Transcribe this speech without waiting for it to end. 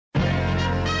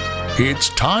It's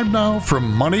time now for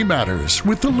Money Matters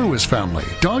with the Lewis family.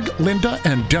 Doug, Linda,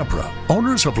 and Deborah,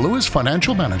 owners of Lewis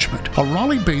Financial Management, a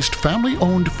Raleigh-based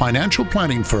family-owned financial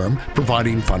planning firm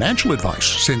providing financial advice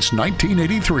since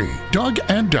 1983. Doug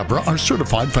and Deborah are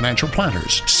certified financial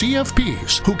planners,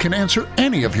 CFPs, who can answer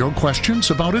any of your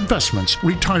questions about investments,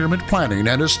 retirement planning,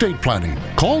 and estate planning.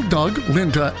 Call Doug,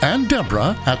 Linda, and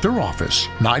Deborah at their office,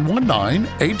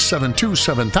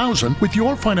 919-872-7000, with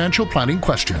your financial planning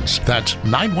questions. That's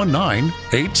 919-872-7000.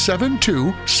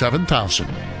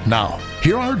 Now,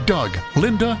 here are Doug,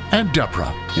 Linda, and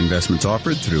Deborah. Investments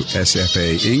offered through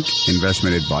SFA Inc.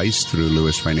 Investment advice through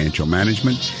Lewis Financial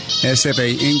Management.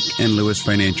 SFA Inc. and Lewis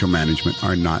Financial Management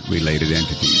are not related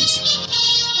entities.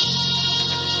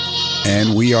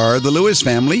 And we are the Lewis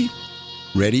family,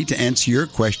 ready to answer your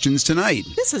questions tonight.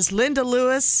 This is Linda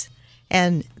Lewis,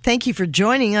 and thank you for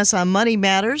joining us on Money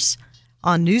Matters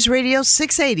on News Radio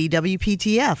 680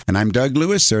 WPTF. And I'm Doug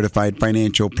Lewis, certified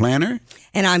financial planner.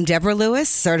 And I'm Deborah Lewis,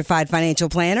 certified financial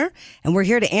planner. And we're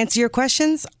here to answer your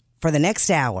questions for the next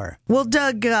hour. Well,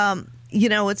 Doug,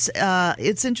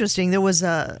 it's interesting. There was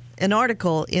an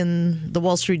article in the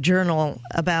Wall Street Journal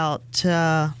about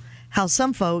how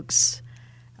some folks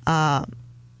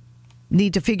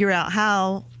need to figure out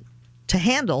how to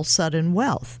handle sudden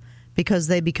wealth because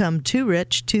they become too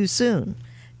rich too soon.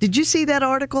 Did you see that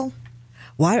article?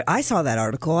 Well, I saw that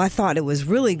article. I thought it was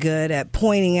really good at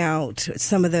pointing out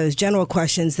some of those general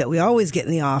questions that we always get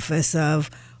in the office of,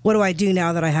 what do I do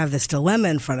now that I have this dilemma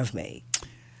in front of me?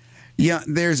 Yeah,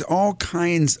 there's all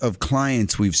kinds of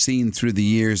clients we've seen through the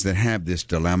years that have this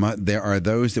dilemma. There are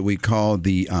those that we call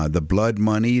the blood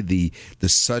money, the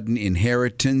sudden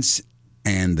inheritance,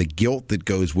 and the guilt that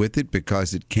goes with it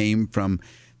because it came from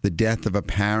the death of a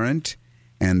parent,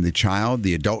 and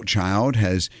the adult child,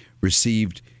 has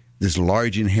received this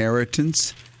large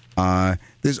inheritance.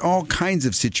 There's all kinds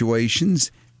of situations.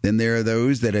 Then there are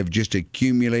those that have just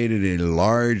accumulated a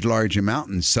large amount,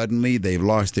 and suddenly they've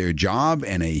lost their job,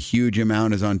 and a huge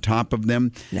amount is on top of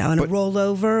them. Now in a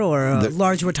rollover or a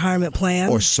large retirement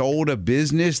plan. Or sold a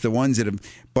business, the ones that have...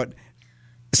 But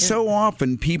so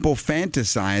often people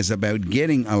fantasize about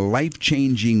getting a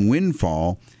life-changing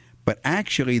windfall, but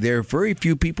actually there are very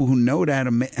few people who know how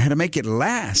to make it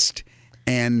last.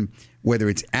 And whether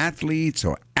it's athletes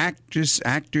or actors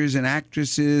and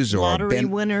actresses or lottery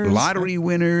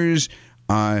winners,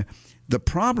 the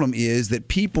problem is that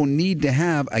people need to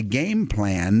have a game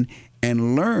plan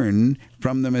and learn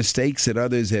from the mistakes that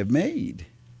others have made.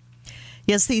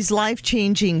 Yes, these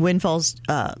life-changing windfalls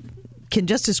can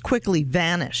just as quickly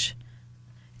vanish.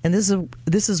 And this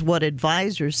is what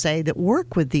advisors say that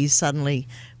work with these suddenly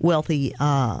wealthy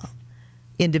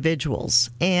individuals.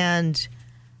 And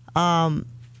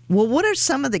well, what are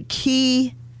some of the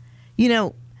key,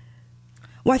 Well,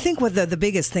 I think what the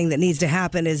biggest thing that needs to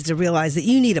happen is to realize that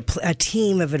you need a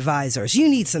team of advisors. You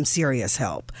need some serious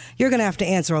help. You're going to have to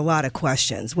answer a lot of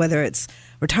questions, whether it's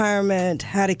retirement,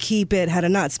 how to keep it, how to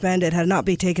not spend it, how to not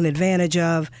be taken advantage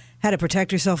of, how to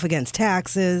protect yourself against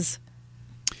taxes.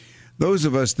 Those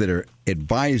of us that are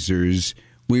advisors,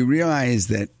 we realize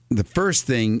that the first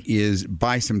thing is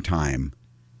buy some time.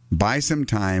 Buy some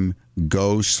time,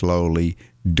 go slowly.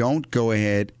 Don't go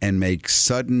ahead and make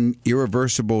sudden,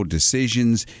 irreversible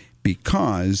decisions,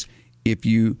 because if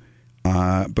you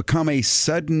become a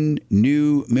sudden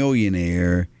new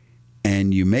millionaire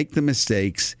and you make the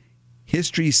mistakes,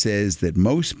 history says that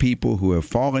most people who have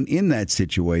fallen in that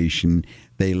situation,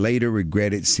 they later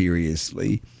regret it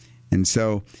seriously. And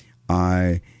so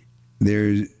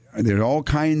there's all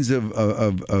kinds of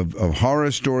horror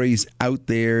stories out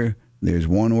there. There's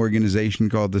one organization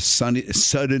called the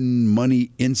Sudden Money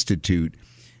Institute.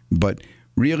 But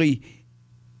really,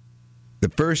 the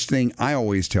first thing I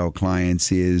always tell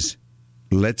clients is,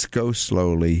 let's go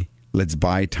slowly, let's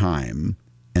buy time,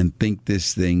 and think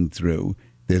this thing through.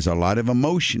 There's a lot of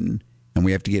emotion, and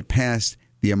we have to get past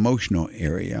the emotional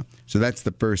area. So that's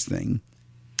the first thing.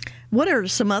 What are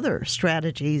some other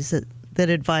strategies that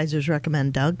advisors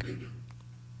recommend, Doug?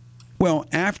 Well,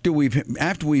 after we've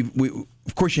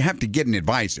of course, you have to get an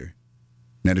advisor.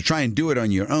 Now, to try and do it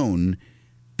on your own,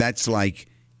 that's like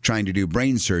trying to do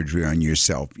brain surgery on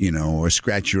yourself, or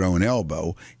scratch your own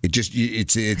elbow.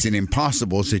 It's an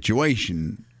impossible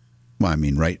situation. Well, I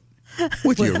mean, right?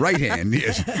 With your right hand,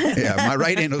 yes. Yeah, my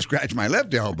right hand will scratch my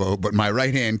left elbow, but my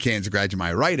right hand can't scratch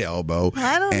my right elbow.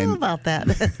 I don't know about that.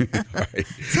 Right.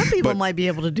 Some people might be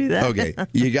able to do that. Okay,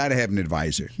 you got to have an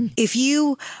advisor. If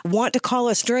you want to call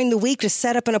us during the week to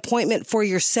set up an appointment for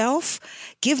yourself,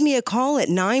 give me a call at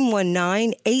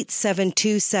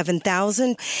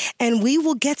 919-872-7000, and we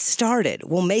will get started.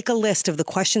 We'll make a list of the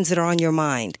questions that are on your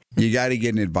mind. You got to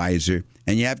get an advisor,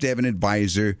 and you have to have an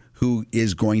advisor who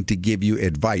is going to give you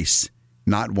advice,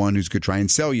 not one who's going to try and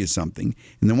sell you something.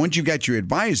 And then once you've got your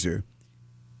advisor,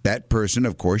 that person,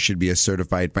 of course, should be a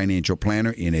certified financial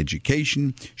planner in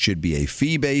education, should be a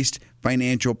fee-based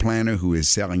financial planner who is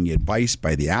selling you advice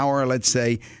by the hour, let's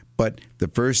say. But the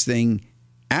first thing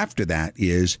after that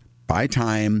is buy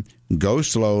time, go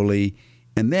slowly,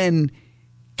 and then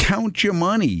count your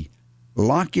money,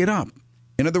 lock it up.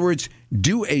 In other words,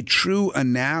 do a true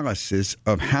analysis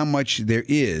of how much there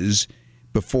is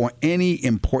before any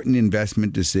important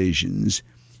investment decisions.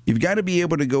 You've got to be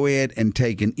able to go ahead and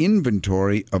take an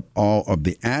inventory of all of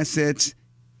the assets,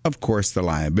 of course, the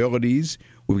liabilities.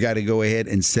 We've got to go ahead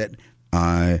and set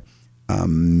an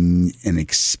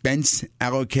expense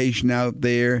allocation out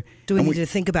there. Do we need to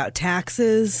think about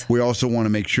taxes? We also want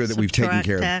to make sure that we've taken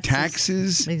Subtract care of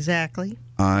taxes. Exactly.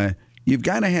 You've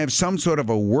got to have some sort of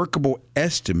a workable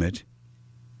estimate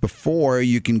before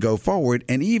you can go forward,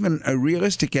 and even a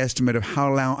realistic estimate of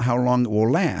how long it will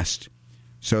last.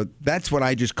 So that's what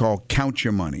I just call count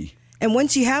your money. And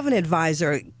once you have an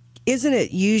advisor, isn't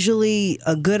it usually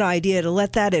a good idea to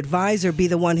let that advisor be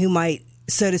the one who might,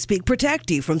 so to speak, protect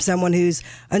you from someone who's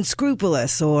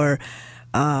unscrupulous or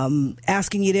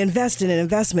asking you to invest in an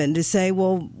investment, to say,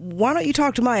 well, why don't you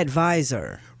talk to my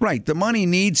advisor? Right. The money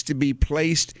needs to be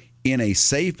placed in a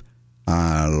safe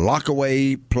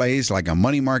lock-away place like a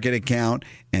money market account,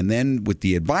 and then with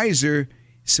the advisor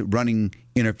running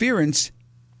interference,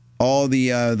 all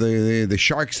the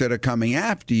sharks that are coming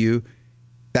after you,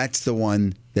 that's the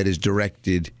one that is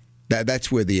directed.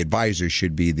 That's where the advisor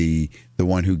should be the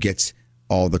one who gets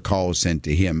all the calls sent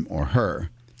to him or her.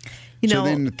 So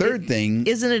then the third thing...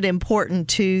 Isn't it important,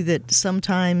 too, that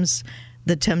sometimes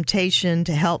the temptation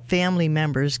to help family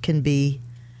members can be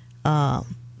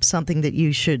something that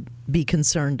you should be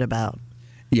concerned about?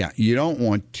 Yeah, you don't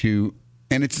want to,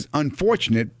 and it's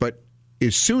unfortunate, but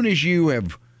as soon as you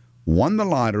have won the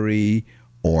lottery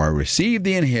or received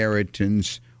the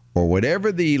inheritance or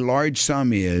whatever the large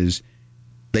sum is,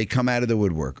 they come out of the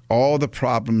woodwork, all the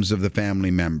problems of the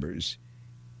family members.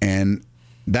 And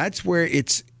that's where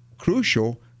it's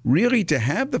crucial, really, to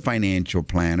have the financial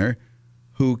planner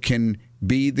who can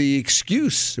be the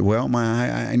excuse. Well,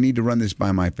 I need to run this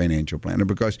by my financial planner,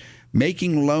 because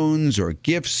making loans or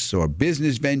gifts or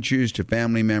business ventures to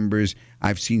family members,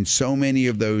 I've seen so many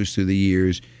of those through the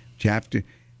years. You have to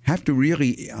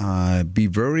really be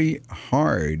very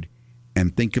hard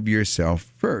and think of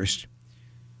yourself first.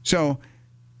 So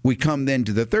we come then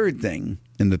to the third thing,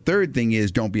 and the third thing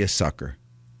is don't be a sucker.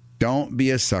 Don't be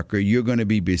a sucker. You're going to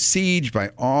be besieged by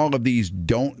all of these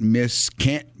don't miss,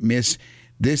 can't miss.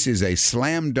 This is a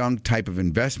slam dunk type of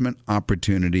investment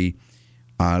opportunity.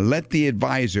 Let the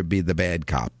advisor be the bad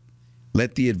cop.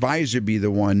 Let the advisor be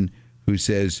the one who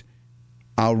says,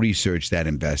 I'll research that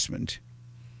investment.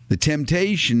 The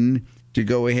temptation to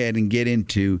go ahead and get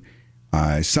into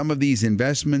some of these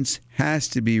investments has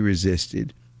to be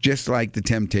resisted, just like the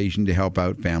temptation to help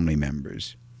out family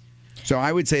members. So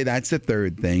I would say that's the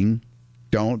third thing.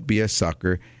 Don't be a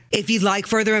sucker. If you'd like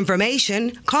further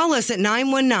information, call us at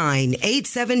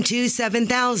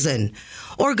 919-872-7000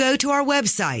 or go to our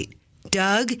website,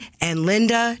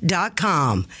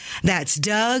 DougAndLinda.com. That's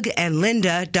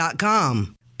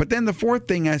DougAndLinda.com. But then the fourth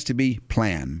thing has to be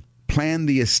plan. Plan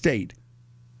the estate.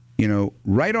 You know,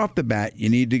 right off the bat, you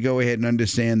need to go ahead and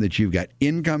understand that you've got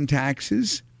income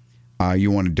taxes.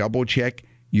 You want to double check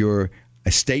your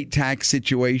estate tax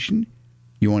situation.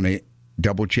 You want to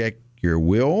double check your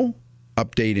will,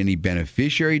 update any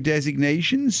beneficiary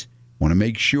designations. Want to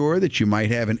make sure that you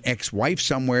might have an ex-wife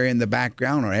somewhere in the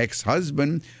background or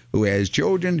ex-husband who has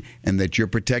children, and that you're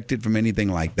protected from anything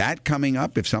like that coming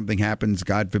up if something happens,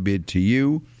 God forbid, to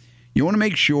you. You want to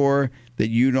make sure that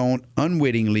you don't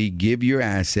unwittingly give your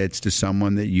assets to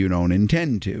someone that you don't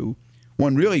intend to.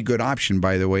 One really good option,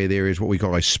 by the way, there is what we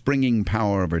call a springing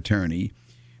power of attorney,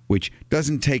 which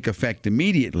doesn't take effect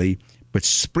immediately, but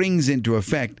springs into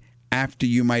effect after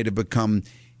you might have become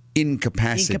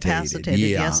incapacitated.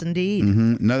 Yes, indeed.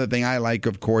 Mm-hmm. Another thing I like,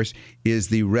 of course, is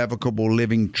the revocable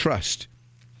living trust,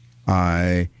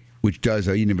 which does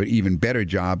an even better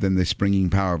job than the springing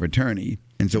power of attorney.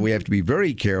 And so we have to be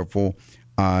very careful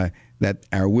that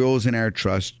our wills and our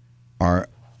trust are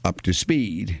up to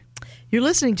speed. You're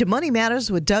listening to Money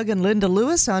Matters with Doug and Linda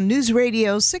Lewis on News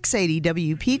Radio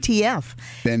 680 WPTF.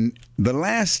 Then the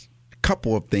last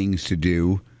couple of things to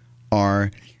do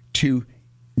are to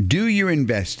do your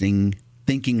investing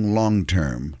thinking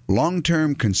long-term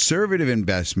conservative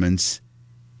investments,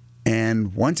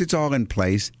 and once it's all in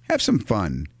place, have some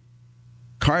fun.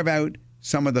 Carve out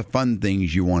some of the fun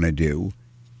things you want to do.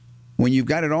 When you've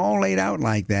got it all laid out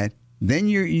like that, then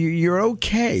you're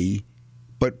okay.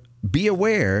 But be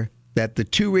aware that the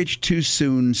too rich, too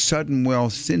soon, sudden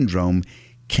wealth syndrome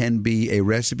can be a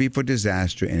recipe for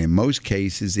disaster, and in most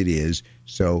cases it is.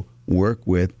 So work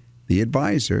with the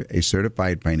advisor, a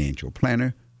certified financial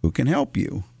planner who can help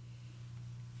you.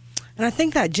 And I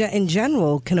think that in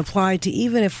general can apply to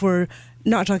even if we're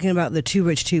not talking about the too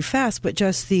rich, too fast, but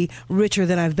just the richer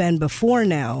than I've been before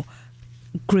now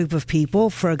group of people,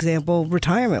 for example,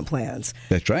 retirement plans.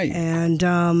 That's right. And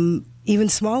even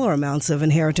smaller amounts of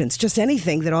inheritance, just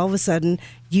anything that all of a sudden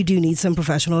you do need some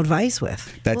professional advice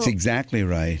with. That's exactly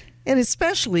right. And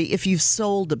especially if you've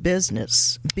sold a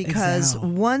business, because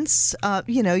once,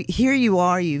 here you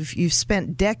are, you've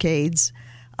spent decades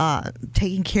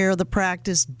taking care of the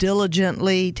practice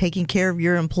diligently, taking care of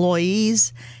your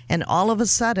employees, and all of a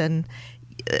sudden,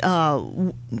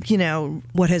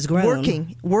 what has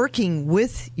grown? Working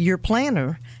with your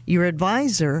planner, your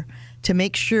advisor, to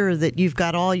make sure that you've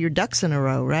got all your ducks in a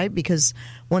row, right? Because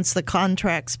once the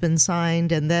contract's been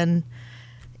signed, and then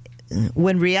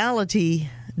when reality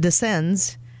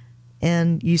descends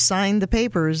and you sign the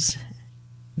papers,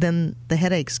 then the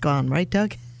headache's gone, right,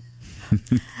 Doug?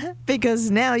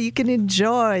 Because now you can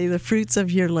enjoy the fruits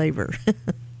of your labor.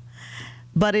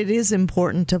 But it is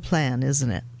important to plan,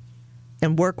 isn't it?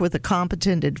 And work with a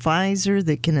competent advisor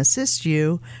that can assist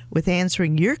you with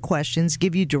answering your questions,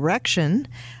 give you direction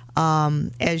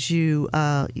as you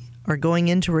are going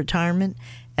into retirement,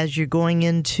 as you're going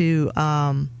into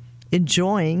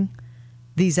enjoying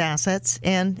these assets,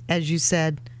 and as you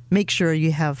said, make sure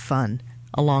you have fun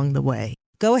along the way.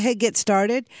 Go ahead, get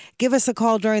started. Give us a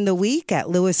call during the week at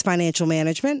Lewis Financial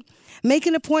Management. Make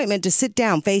an appointment to sit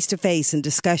down face-to-face and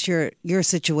discuss your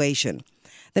situation.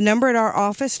 The number at our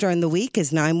office during the week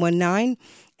is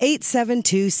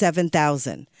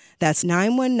 919-872-7000. That's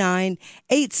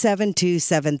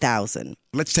 919-872-7000.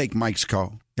 Let's take Mike's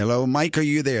call. Hello, Mike, are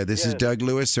you there? This is Doug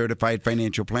Lewis, Certified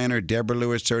Financial Planner, Deborah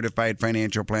Lewis, Certified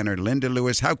Financial Planner, Linda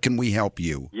Lewis. How can we help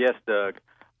you? Yes, Doug.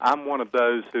 I'm one of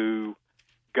those who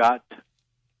got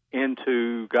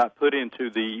put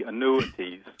into the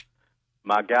annuities.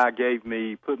 My guy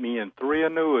put me in 3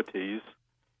 annuities,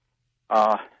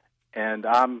 and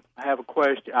I have a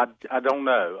question. I don't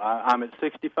know. I'm at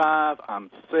 65. I'm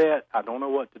set. I don't know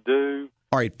what to do.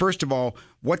 All right. First of all,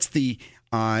 what's the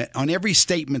on every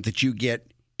statement that you get,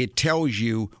 it tells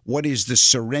you what is the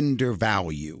surrender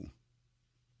value.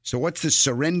 So what's the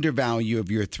surrender value of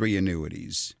your 3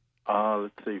 annuities?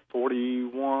 Let's see,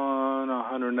 41,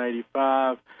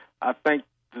 185. I think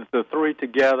the 3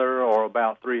 together are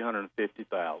about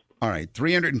 $350,000. All right,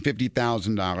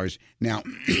 $350,000. Now,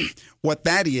 what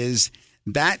that is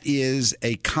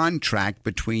a contract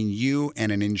between you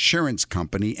and an insurance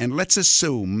company. And let's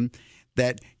assume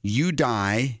that you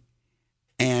die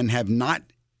and have not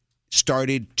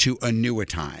started to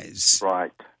annuitize.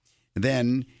 Right.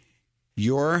 Then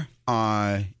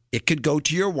it could go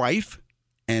to your wife,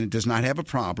 and it does not have a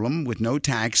problem with no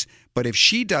tax. But if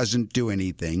she doesn't do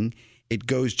anything, it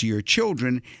goes to your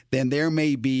children, then there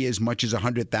may be as much as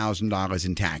 $100,000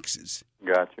 in taxes.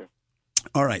 Gotcha.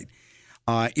 All right.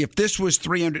 If this was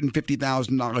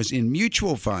 $350,000 in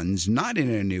mutual funds, not in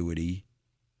an annuity,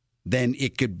 then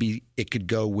it could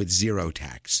go with 0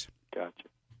 tax. Gotcha.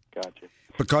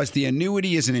 Because the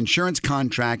annuity is an insurance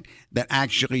contract that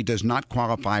actually does not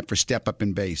qualify for step-up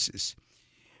in basis.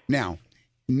 Now,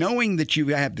 knowing that you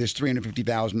have this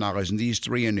 $350,000 in these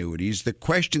 3 annuities, the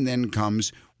question then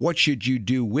comes, what should you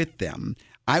do with them?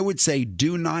 I would say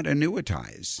do not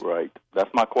annuitize. Right. That's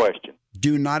my question.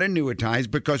 Do not annuitize,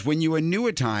 because when you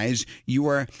annuitize,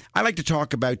 I like to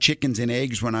talk about chickens and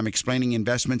eggs when I'm explaining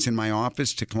investments in my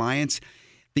office to clients.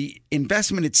 The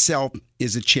investment itself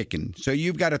is a chicken. So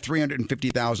you've got a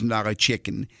 $350,000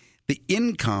 chicken. The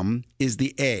income is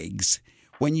the eggs.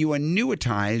 When you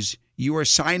annuitize, you are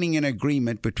signing an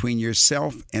agreement between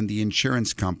yourself and the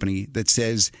insurance company that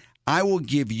says, I will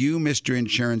give you, Mr.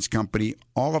 Insurance Company,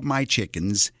 all of my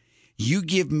chickens. You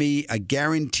give me a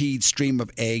guaranteed stream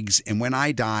of eggs, and when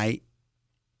I die,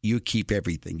 you keep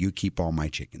everything. You keep all my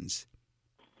chickens.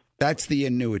 That's the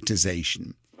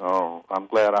annuitization. Oh, I'm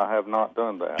glad I have not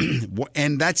done that.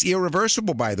 And that's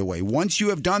irreversible, by the way. Once you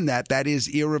have done that, that is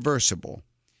irreversible.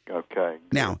 Okay.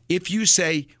 Now, if you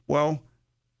say, well,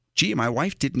 gee, my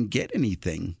wife didn't get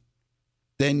anything,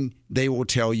 then they will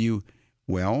tell you,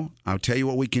 well, I'll tell you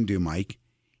what we can do, Mike.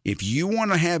 If you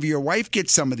want to have your wife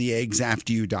get some of the eggs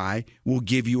after you die, we'll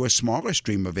give you a smaller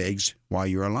stream of eggs while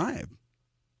you're alive.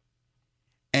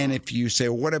 And if you say,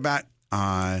 well, what about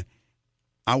I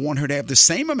want her to have the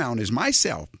same amount as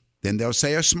myself, then they'll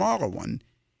say a smaller one.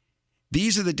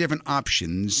 These are the different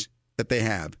options that they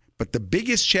have. But the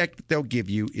biggest check that they'll give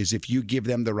you is if you give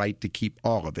them the right to keep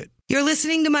all of it. You're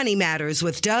listening to Money Matters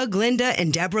with Doug, Linda,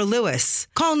 and Deborah Lewis.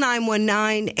 Call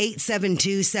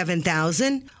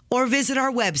 919-872-7000 or visit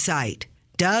our website,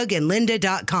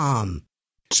 DougandLinda.com.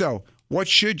 So what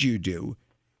should you do?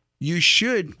 You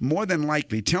should, more than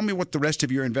likely, tell me what the rest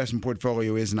of your investment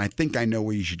portfolio is, and I think I know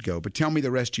where you should go, but tell me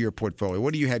the rest of your portfolio.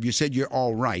 What do you have? You said you're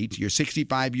all right. You're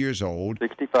 65 years old.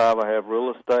 65. I have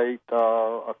real estate,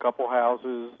 a couple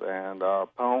houses, and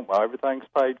home. Everything's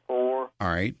paid for.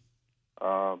 All right.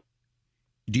 Uh,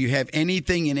 Do you have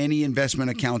anything in any investment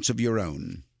accounts of your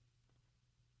own?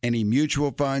 Any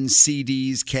mutual funds,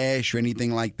 CDs, cash, or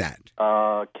anything like that?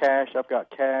 Cash. I've got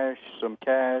cash, some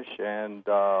cash, and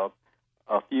a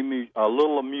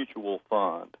little mutual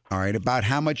fund. All right. About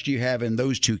how much do you have in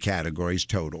those two categories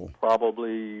total?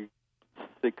 Probably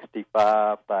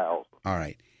 $65,000. All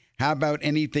right. How about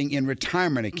anything in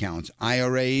retirement accounts,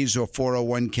 IRAs or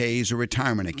 401ks or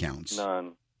retirement accounts?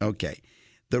 None. Okay.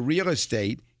 The real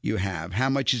estate you have, how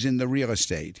much is in the real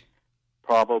estate?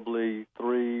 Probably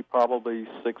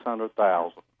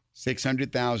 $600,000.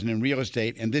 $600,000 in real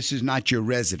estate, and this is not your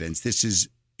residence. This is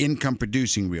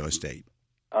income-producing real estate.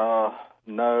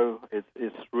 No,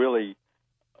 it's really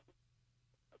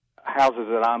houses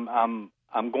that I'm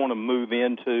going to move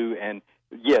into, and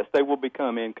yes, they will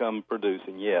become income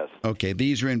producing. Yes. Okay,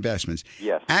 these are investments.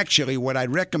 Yes. Actually, what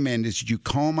I'd recommend is that you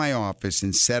call my office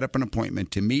and set up an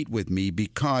appointment to meet with me,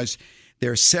 because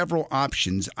there are several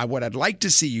options. What I'd like to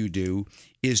see you do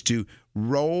is to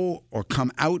roll or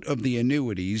come out of the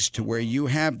annuities to where you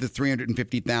have the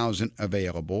 $350,000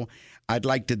 available. I'd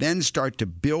like to then start to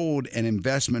build an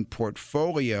investment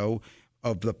portfolio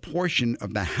of the portion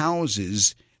of the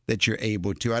houses that you're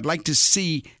able to. I'd like to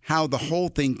see how the whole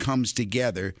thing comes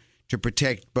together to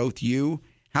protect both you.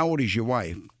 How old is your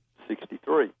wife?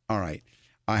 63. All right.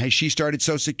 Has she started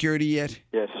Social Security yet?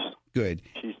 Yes. Good.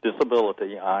 She's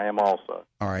disability. I am also.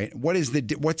 All right. What's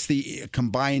the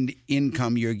combined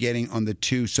income you're getting on the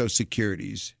two Social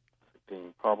Securities?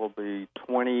 Probably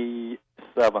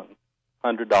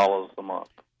 $2,700 a month.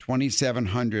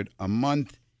 $2,700 a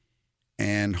month.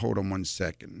 And hold on one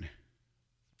second.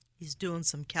 He's doing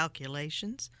some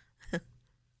calculations.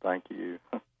 Thank you.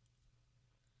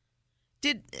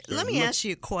 Let me ask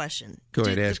you a question. Go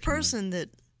ahead, ask the person that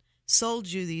sold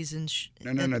you these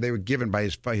No. They were given by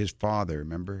his father,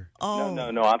 remember? Oh.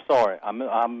 No. I'm sorry.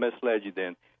 I misled you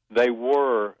then. They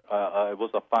were, it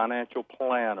was a financial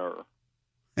planner.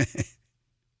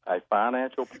 A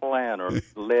financial planner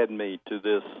led me to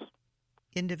this.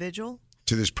 Individual?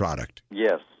 To this product.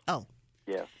 Yes. Oh.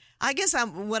 Yes. I guess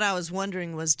what I was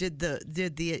wondering was, did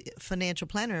the financial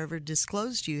planner ever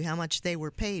disclose to you how much they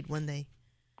were paid when they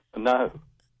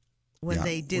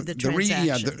they did the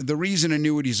transaction? The reason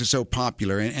annuities are so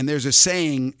popular, and there's a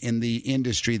saying in the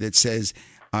industry that says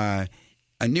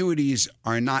annuities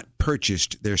are not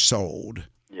purchased, they're sold.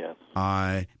 Yes.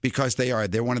 Because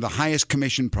they're one of the highest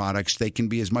commission products. They can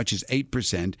be as much as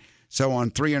 8%. So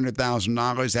on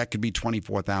 $300,000, that could be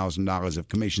 $24,000 of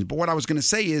commissions. But what I was going to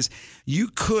say is, you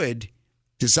could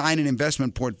design an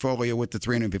investment portfolio with the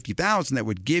 $350,000 that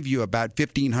would give you about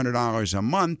 $1,500 a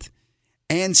month,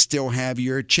 and still have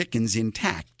your chickens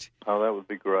intact. Oh, that would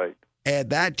be great. Add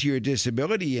that to your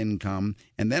disability income,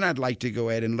 and then I'd like to go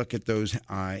ahead and look at those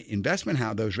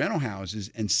those rental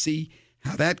houses, and see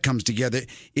how that comes together.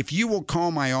 If you will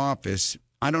call my office,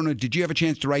 I don't know, did you have a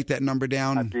chance to write that number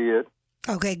down? I did.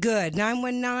 Okay, good.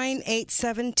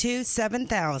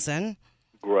 919-872-7000.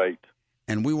 Great.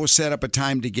 And we will set up a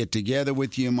time to get together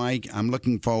with you, Mike. I'm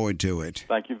looking forward to it.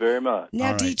 Thank you very much.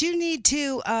 Now, did you need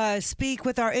to speak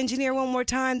with our engineer one more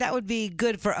time? That would be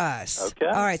good for us. Okay.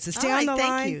 All right, so stay on the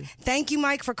line. Thank you,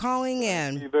 Mike, for calling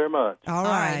in. Thank you very much. All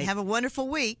right. Have a wonderful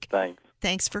week. Thanks.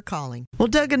 Thanks for calling. Well,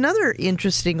 Doug, another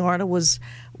interesting article was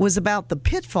about the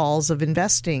pitfalls of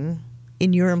investing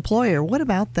in your employer. What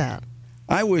about that?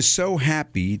 I was so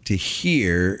happy to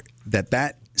hear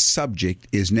that subject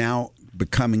is now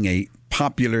becoming a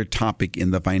popular topic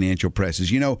in the financial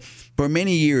presses. You know, for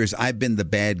many years, I've been the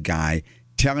bad guy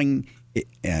telling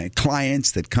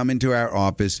clients that come into our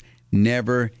office,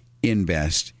 never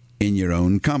invest in your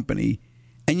own company.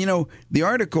 And, you know, the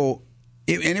article,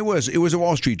 it was a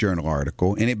Wall Street Journal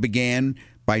article, and it began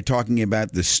by talking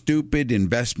about the stupid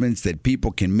investments that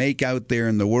people can make out there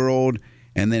in the world.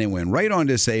 And then it went right on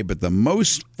to say, but the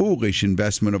most foolish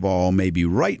investment of all may be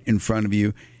right in front of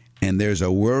you, and there's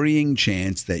a worrying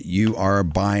chance that you are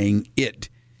buying it.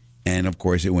 And, of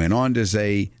course, it went on to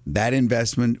say that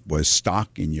investment was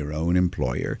stock in your own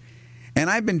employer. And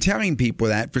I've been telling people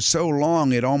that for so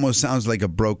long, it almost sounds like a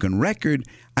broken record.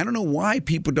 I don't know why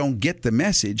people don't get the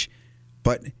message,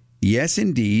 But yes,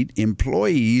 indeed,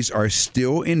 employees are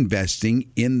still investing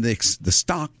in the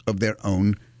stock of their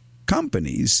own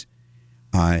companies.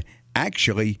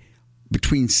 Actually,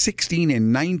 between 16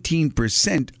 and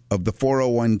 19% of the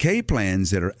 401k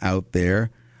plans that are out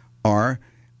there are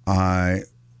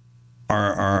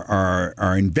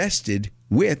invested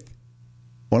with.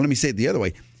 Well, let me say it the other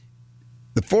way.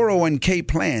 The 401k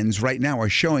plans right now are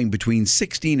showing between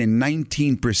 16 and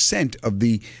 19% of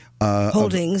the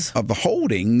holdings of the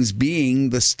holdings being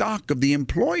the stock of the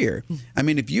employer. I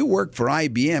mean, if you work for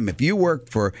IBM, if you work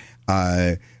for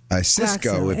Cisco,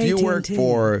 Glaxo, if you work AT&T.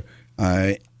 for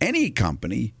any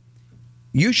company,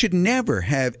 you should never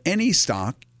have any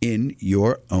stock in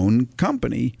your own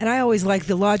company. And I always like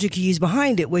the logic you use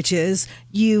behind it, which is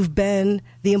you've been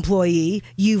the employee,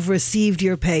 you've received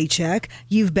your paycheck,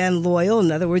 you've been loyal.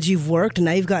 In other words, you've worked and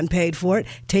now you've gotten paid for it.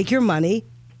 Take your money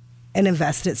and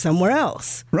invest it somewhere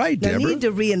else. Right, No Deborah. need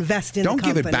to reinvest in Don't the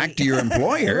company. give it back to your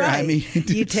employer. Right. I mean,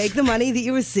 you take the money that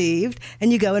you received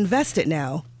and you go invest it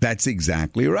now. that's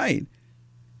exactly right.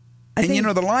 I And think-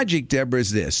 the logic, Deborah,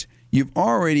 is this. You've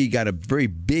already got a very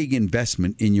big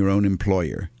investment in your own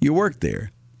employer. You work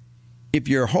there. If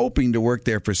you're hoping to work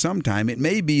there for some time, it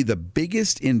may be the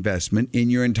biggest investment in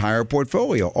your entire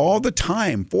portfolio all the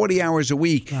time, 40 hours a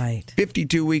week, Right.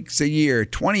 52 weeks a year,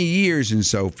 20 years, and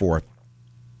so forth.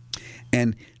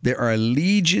 And there are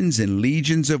legions and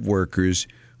legions of workers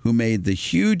who made the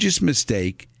hugest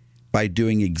mistake by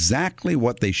doing exactly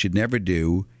what they should never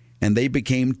do, and they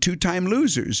became two-time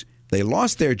losers. They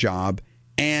lost their job,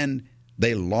 and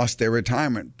they lost their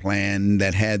retirement plan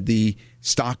that had the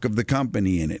stock of the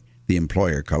company in it. The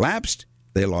employer collapsed.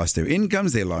 They lost their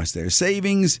incomes. They lost their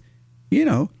savings.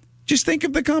 Just think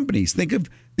of the companies. Think of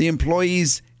the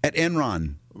employees at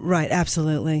Enron, Right,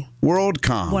 absolutely.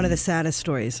 WorldCom. One of the saddest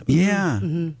stories. Yeah.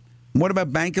 What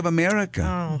about Bank of America?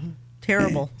 Oh,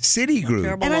 terrible. Citigroup.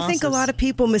 Terrible. And I think a losses. lot of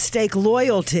people mistake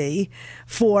loyalty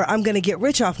for I'm going to get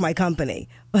rich off my company.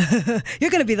 You're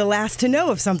going to be the last to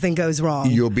know if something goes wrong.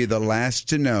 You'll be the last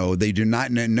to know. They do not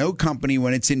know. No company,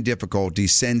 when it's in difficulty,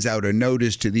 sends out a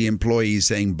notice to the employees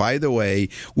saying, by the way,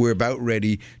 we're about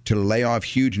ready to lay off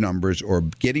huge numbers or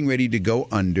getting ready to go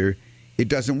under. It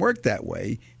doesn't work that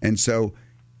way. And so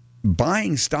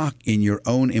buying stock in your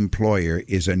own employer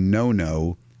is a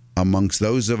no-no amongst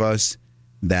those of us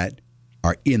that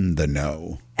are in the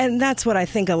know. And that's what I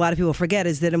think a lot of people forget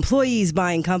is that employees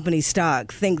buying company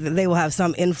stock think that they will have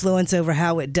some influence over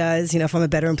how it does. If I'm a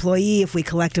better employee, if we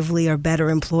collectively are better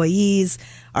employees,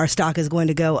 our stock is going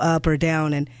to go up or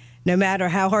down. And no matter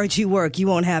how hard you work, you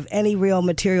won't have any real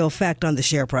material effect on the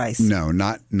share price. No,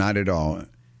 not at all.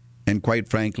 And quite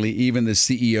frankly, even the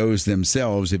CEOs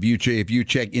themselves, if you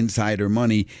check Insider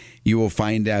Money, you will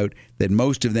find out that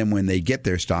most of them, when they get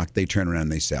their stock, they turn around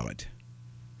and they sell it.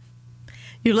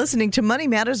 You're listening to Money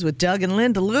Matters with Doug and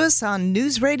Linda Lewis on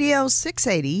News Radio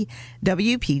 680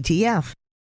 WPTF.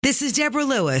 This is Deborah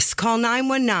Lewis. Call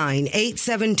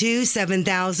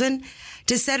 919-872-7000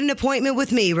 to set an appointment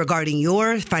with me regarding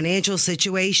your financial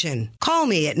situation. Call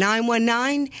me at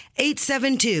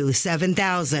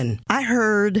 919-872-7000. I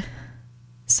heard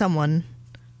someone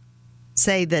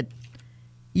say that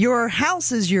your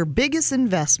house is your biggest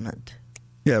investment.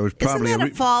 Yeah, it was probably Isn't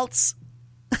that a false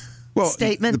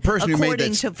statement The person who made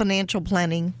according that, to financial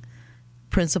planning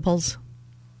principles?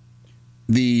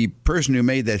 the person who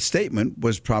made that statement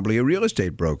was probably a real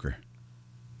estate broker.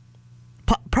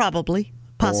 Probably,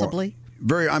 possibly.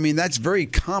 That's very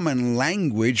common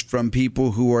language from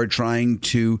people who are trying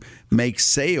to make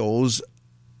sales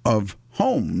of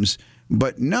homes.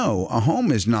 But no, a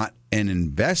home is not an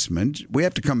investment. We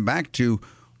have to come back to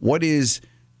what is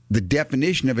the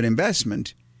definition of an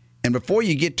investment. And before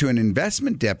you get to an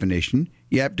investment definition,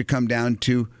 you have to come down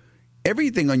to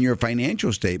everything on your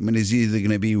financial statement is either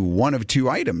going to be one of two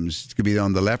items. It's going to be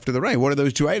on the left or the right. What are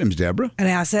those two items, Deborah? An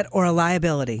asset or a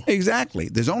liability. Exactly.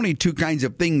 There's only two kinds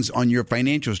of things on your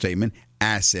financial statement,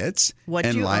 assets What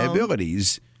and you own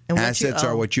liabilities. and what you Assets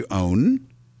are owe. what you own.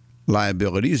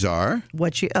 Liabilities are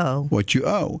What you owe. what you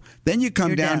owe. Then you come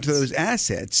Your down to debts. those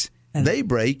assets. They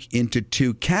break into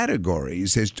two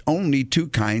categories. There's only two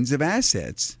kinds of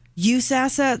assets. Use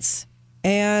assets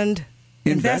and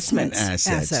Investment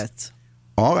investments. assets.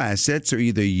 All assets are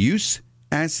either use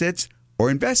assets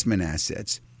or investment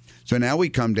assets. So now we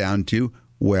come down to,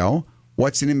 well,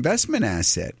 what's an investment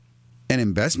asset? An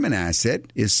investment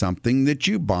asset is something that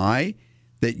you buy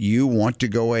that you want to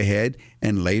go ahead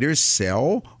and later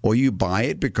sell, or you buy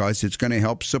it because it's going to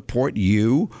help support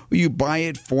you, or you buy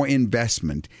it for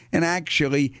investment. And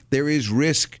actually, there is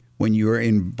risk when you're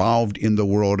involved in the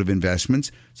world of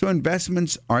investments. So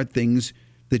investments are things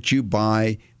that you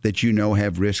buy that you know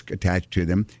have risk attached to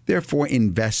them, therefore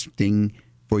investing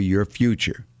for your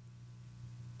future.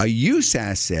 A use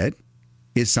asset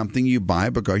is something you buy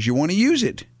because you want to use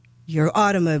it. Your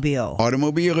automobile.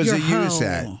 Automobile is Your a use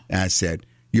home. asset.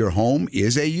 Your home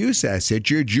is a use asset.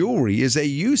 Your jewelry is a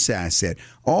use asset.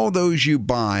 All those you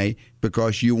buy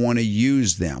because you want to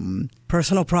use them.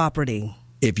 Personal property.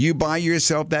 If you buy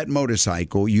yourself that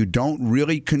motorcycle, you don't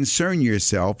really concern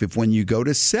yourself if when you go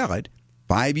to sell it,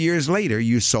 5 years later,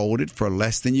 you sold it for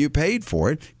less than you paid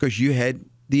for it because you had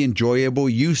the enjoyable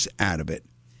use out of it.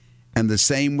 And the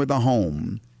same with a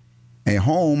home. A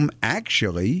home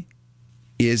actually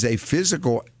is a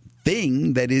physical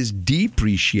thing that is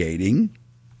depreciating.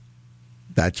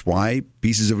 That's why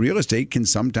pieces of real estate can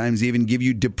sometimes even give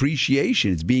you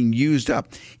depreciation. It's being used up.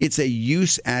 It's a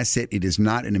use asset. It is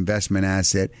not an investment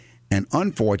asset. And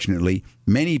unfortunately,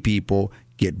 many people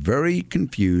get very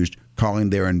confused calling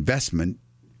their investment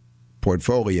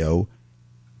portfolio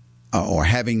or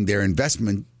having their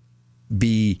investment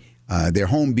be their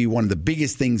home be one of the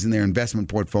biggest things in their investment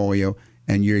portfolio.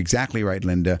 And you're exactly right,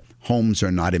 Linda. Homes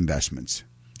are not investments.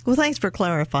 Well, thanks for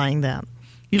clarifying that.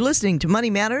 You're listening to Money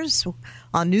Matters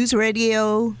on News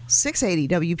Radio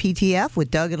 680 WPTF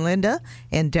with Doug and Linda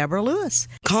and Deborah Lewis.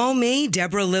 Call me,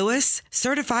 Deborah Lewis,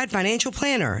 certified financial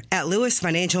planner at Lewis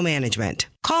Financial Management.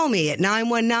 Call me at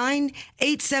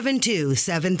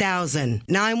 919-872-7000.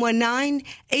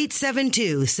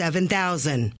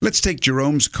 919-872-7000. Let's take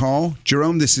Jerome's call.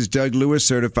 Jerome, this is Doug Lewis,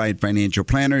 certified financial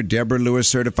planner. Deborah Lewis,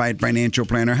 certified financial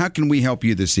planner. How can we help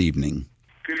you this evening?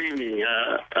 Good evening.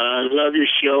 I love your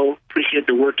show. Appreciate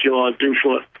the work you all do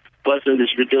for us that you've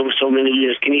been doing for so many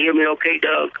years. Can you hear me okay,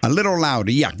 Doug? A little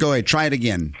louder. Yeah, go ahead. Try it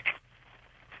again.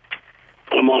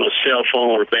 I'm on a cell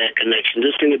phone with a bad connection.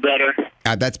 Is this any better?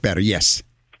 That's better, yes.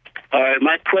 All right.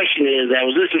 My question is, I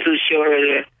was listening to the show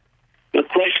earlier. My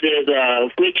question is,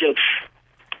 which of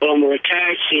a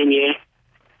retired senior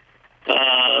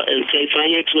and say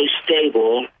financially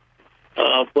stable,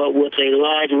 but with a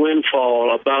large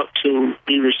windfall about to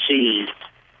be received,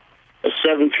 a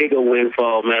 7-figure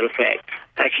windfall, matter of fact.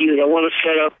 Actually, I want to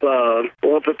set up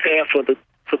or prepare for the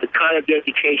college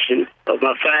education of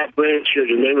my 5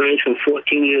 grandchildren. They range from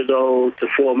 14 years old to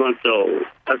 4 months old.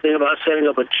 I think about setting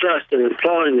up a trust and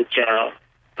employing the child.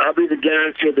 I'll be the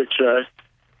guarantee of the trust.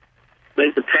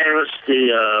 Make the parents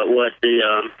the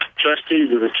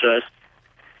trustees of the trust,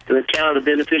 and the child the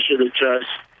beneficiary of the trust,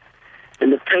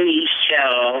 and to pay each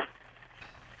child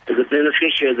as a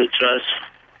beneficiary of the trust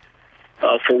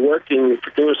for working,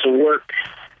 for doing some work.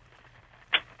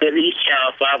 Pay each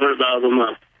child $500 a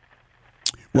month.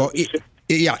 Well,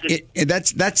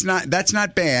 that's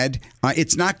not bad.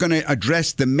 It's not going to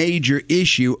address the major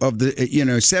issue of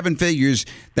the 7 figures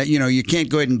that you can't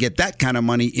go ahead and get that kind of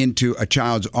money into a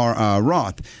child's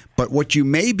Roth. But what you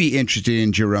may be interested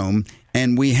in, Jerome,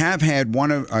 and we have had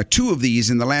two of these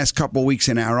in the last couple of weeks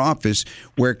in our office,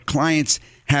 where clients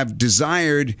have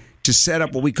desired to set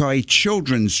up what we call a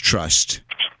children's trust.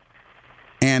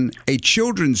 And a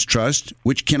children's trust,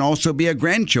 which can also be a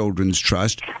grandchildren's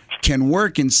trust, can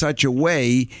work in such a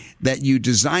way that you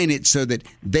design it so that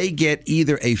they get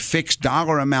either a fixed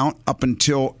dollar amount up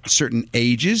until certain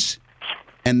ages,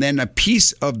 and then a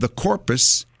piece of the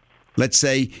corpus, let's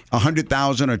say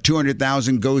 100,000 or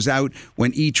 200,000, goes out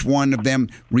when each one of them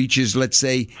reaches, let's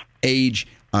say, age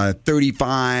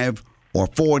 35 or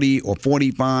 40 or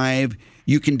 45.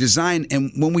 You can design,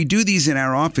 and when we do these in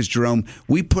our office, Jerome,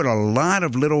 we put a lot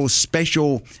of little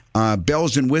special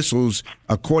bells and whistles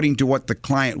according to what the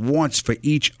client wants for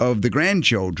each of the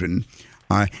grandchildren.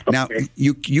 Now,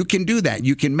 you can do that.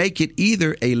 You can make it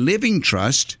either a living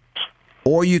trust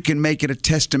or you can make it a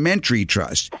testamentary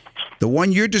trust. The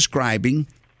one you're describing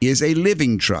is a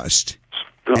living trust.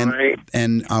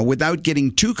 And without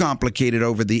getting too complicated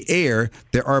over the air,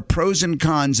 there are pros and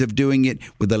cons of doing it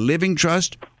with a living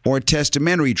trust or a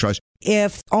testamentary trust.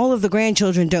 If all of the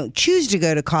grandchildren don't choose to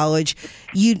go to college,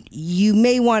 you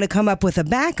may want to come up with a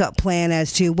backup plan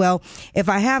as to, well, if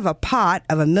I have a pot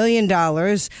of $1 million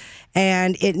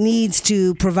and it needs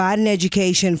to provide an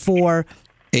education for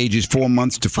ages 4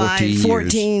 months to 14 years.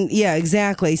 14, yeah,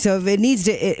 exactly. So if it needs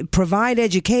to provide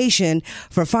education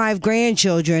for 5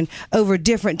 grandchildren over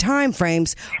different time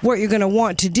frames, what you're going to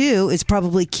want to do is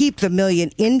probably keep the $1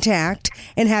 million intact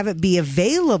and have it be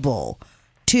available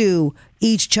to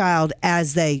each child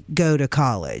as they go to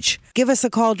college. Give us a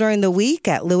call during the week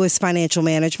at Lewis Financial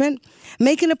Management.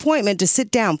 Make an appointment to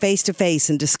sit down face-to-face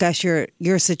and discuss your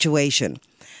situation.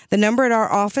 The number at our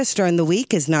office during the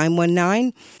week is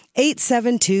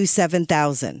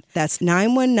 919-872-7000. That's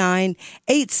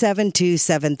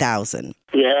 919-872-7000.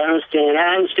 Yeah, I understand.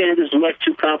 I understand this is much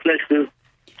too complex to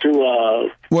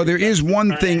Well, there is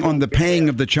one thing on the paying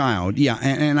of the child. Yeah,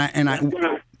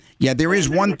 yeah, there is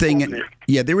one thing.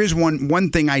 Yeah, there is one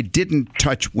thing I didn't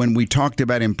touch when we talked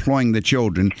about employing the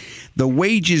children. The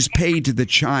wages paid to the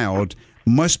child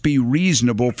must be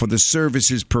reasonable for the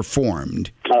services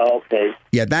performed. Oh, okay.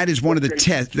 Yeah, that is one of the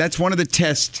tests. That's one of the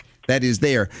tests that is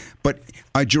there. But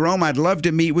Jerome, I'd love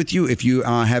to meet with you. If you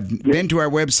have been to our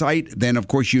website, then of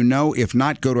course you know. If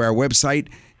not, go to our website,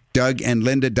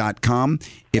 DougAndLinda.com.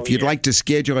 If you'd like to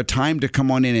schedule a time to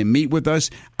come on in and meet with us,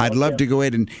 I'd love to go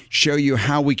ahead and show you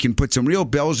how we can put some real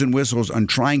bells and whistles on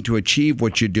trying to achieve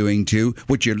what you're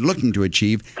what you're looking to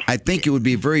achieve. I think it'd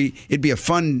be a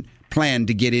fun plan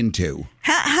to get into.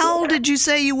 How old did you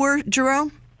say you were,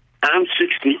 Jerome? I'm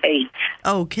 68.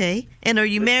 Okay. And are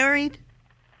you married?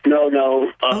 No.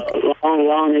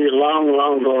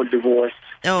 Long ago divorced.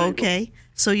 Oh, okay.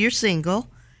 So you're single,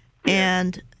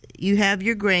 and you have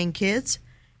your grandkids.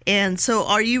 And so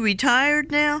are you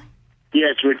retired now?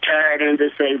 Yes, retired and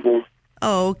disabled.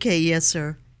 Oh, okay. Yes,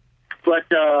 sir. But,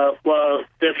 there are 5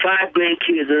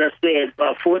 grandkids, as I said,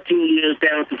 14 years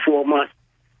down to 4 months.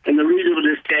 And the reason for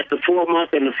this test, the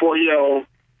 4-month and the 4-year-old,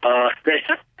 they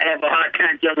have a hard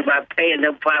time justifying paying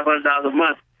them $500 a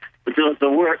month because the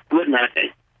work, wouldn't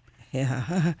I?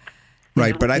 Yeah.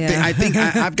 Right, but I think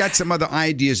I've got some other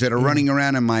ideas that are running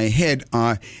around in my head.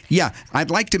 I'd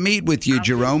like to meet with you,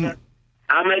 Jerome.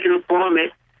 I'll make an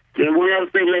appointment. And one other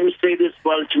thing, let me say this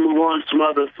before I let you move on to some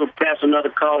other, so pass another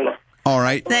caller. All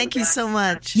right. Thank you so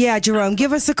much. Yeah, Jerome,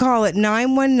 give us a call at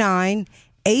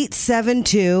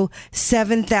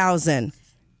 919-872-7000.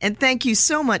 And thank you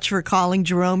so much for calling,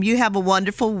 Jerome. You have a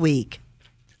wonderful week.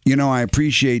 You know, I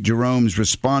appreciate Jerome's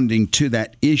responding to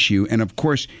that issue. And of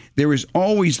course, there is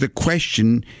always the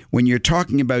question when you're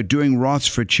talking about doing Roths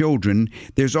for children,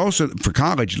 there's also, for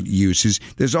college uses,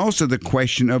 there's also the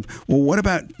question of, well, what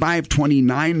about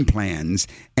 529 plans?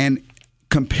 And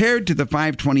compared to the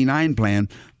 529 plan,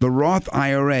 the Roth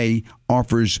IRA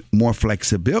offers more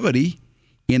flexibility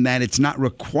in that it's not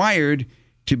required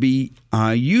to be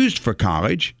used for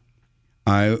college,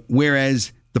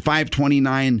 whereas the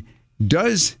 529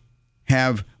 does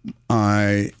have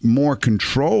more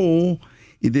control.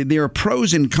 There are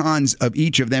pros and cons of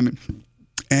each of them.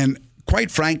 And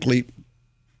quite frankly,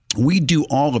 we do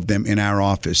all of them in our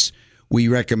office. We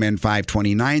recommend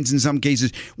 529s in some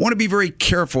cases. Want to be very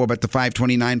careful about the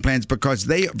 529 plans because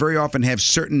they very often have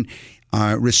certain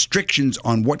restrictions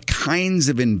on what kinds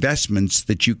of investments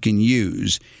that you can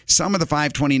use. Some of the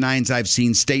 529s I've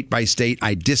seen state by state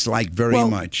I dislike very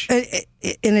much.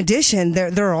 In addition,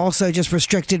 they're also just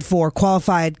restricted for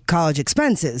qualified college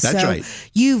expenses. That's right.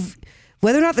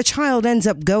 Whether or not the child ends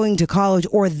up going to college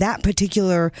or that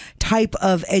particular type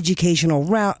of educational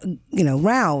route,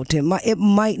 it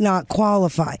might not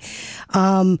qualify.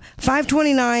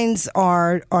 529s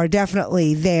are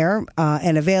definitely there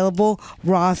and available.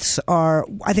 Roths are,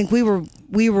 I think we were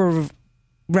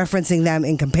referencing them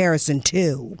in comparison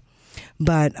too.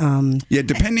 But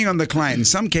depending on the client. In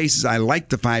some cases, I like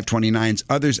the 529s.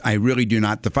 Others, I really do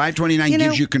not. The 529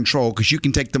 gives you control because you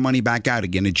can take the money back out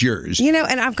again. It's yours. And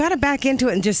I've got to back into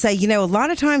it and just say, a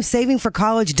lot of times saving for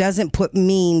college doesn't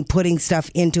mean putting stuff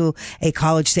into a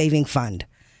college saving fund.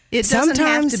 It doesn't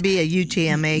have to be a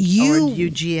UTMA or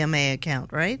UGMA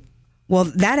account, right? Well,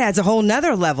 that adds a whole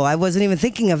nother level. I wasn't even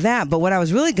thinking of that. But what I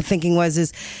was really thinking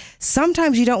is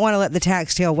sometimes you don't want to let the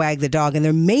tax tail wag the dog, and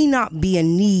there may not be a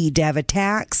need to have a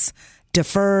tax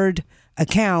deferred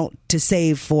account to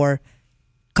save for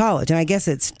college. And I guess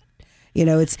it's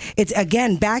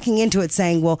again backing into it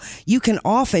saying, well, you can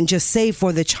often just save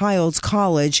for the child's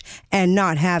college and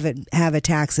not have a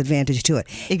tax advantage to it.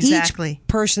 Exactly. Each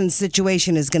person's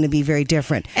situation is going to be very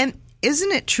different. And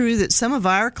isn't it true that some of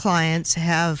our clients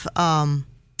have,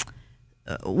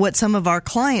 what some of our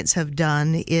clients have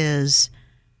done is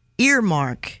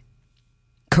earmark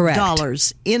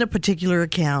dollars in a particular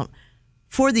account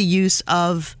for the use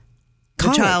of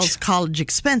the child's college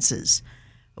expenses?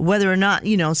 Whether or not,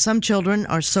 some children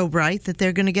are so bright that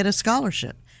they're going to get a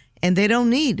scholarship and they don't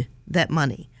need that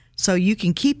money. So you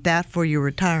can keep that for your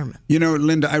retirement.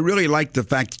 Linda, I really like the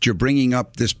fact that you're bringing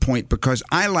up this point because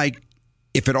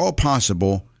if at all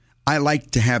possible, I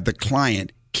like to have the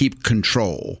client keep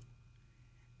control.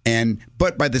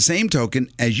 But by the same token,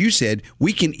 as you said,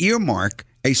 we can earmark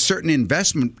a certain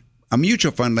investment, a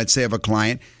mutual fund, let's say, of a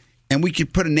client, and we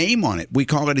could put a name on it. We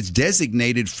call it, it's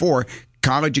designated for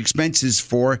college expenses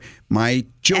for my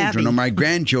children Abby. or my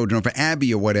grandchildren or for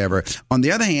Abby or whatever. On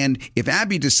the other hand, if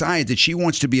Abby decides that she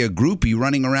wants to be a groupie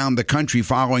running around the country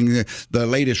following the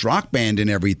latest rock band and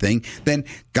everything, then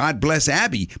God bless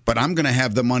Abby, but I'm going to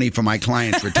have the money for my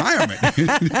client's retirement.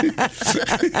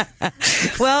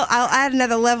 Well, I'll add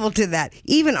another level to that.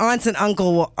 Even aunts and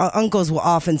uncles will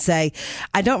often say,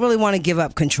 I don't really want to give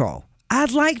up control.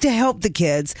 I'd like to help the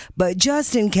kids, but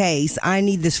just in case, I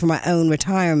need this for my own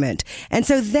retirement. And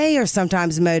so they are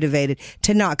sometimes motivated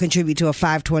to not contribute to a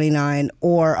 529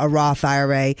 or a Roth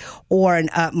IRA or an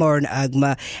UTMA or an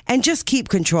UGMA and just keep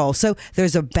control. So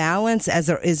there's a balance, as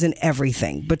there is in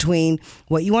everything, between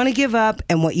what you want to give up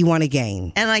and what you want to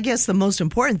gain. And I guess the most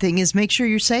important thing is make sure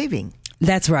you're saving.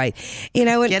 That's right. You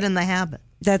know, Get in the habit.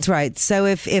 That's right. So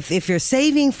if you're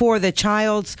saving for the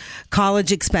child's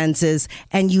college expenses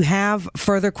and you have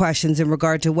further questions in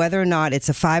regard to whether or not it's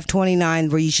a 529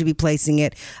 where you should be placing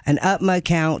it, an UTMA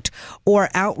account, or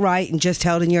outright and just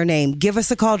held in your name, give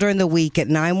us a call during the week at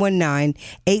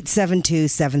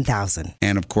 919-872-7000.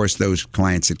 And of course, those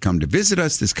clients that come to visit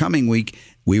us this coming week,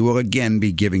 we will again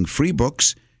be giving free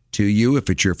books to you if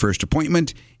it's your first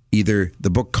appointment, either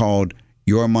the book called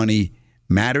Your Money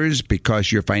Matters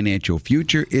Because Your Financial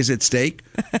Future is at Stake,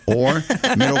 or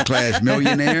Middle Class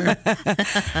Millionaire,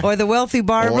 or The Wealthy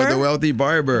Barber. or The Wealthy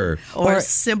Barber. Or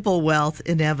simple wealth,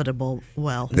 inevitable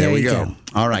wealth. There we you go. go.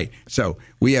 All right. So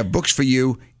we have books for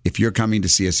you if you're coming to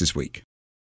see us this week.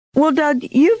 Well, Doug,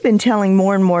 you've been telling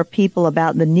more and more people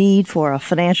about the need for a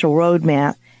financial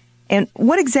roadmap. And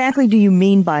what exactly do you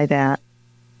mean by that?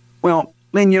 Well,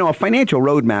 Lynn, a financial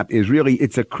roadmap is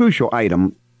it's a crucial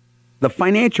item. The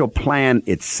financial plan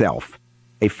itself,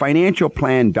 a financial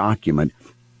plan document,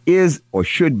 is or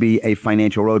should be a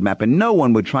financial roadmap. And no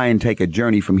one would try and take a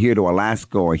journey from here to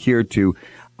Alaska or here to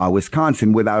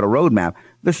Wisconsin without a roadmap.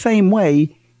 The same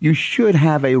way, you should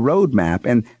have a roadmap.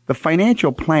 And the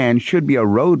financial plan should be a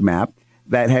roadmap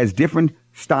that has different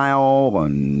style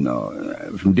and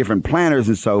from different planners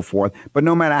and so forth. But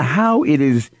no matter how it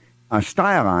is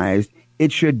stylized,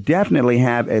 it should definitely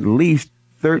have at least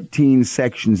 13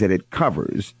 sections that it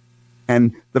covers.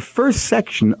 And the first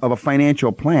section of a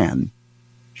financial plan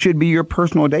should be your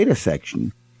personal data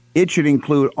section. It should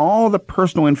include all the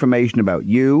personal information about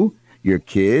you, your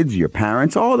kids, your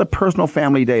parents, all the personal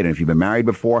family data, if you've been married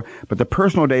before. But the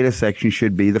personal data section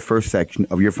should be the first section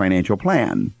of your financial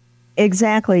plan.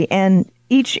 Exactly. And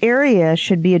each area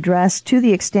should be addressed to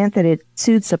the extent that it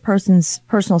suits a person's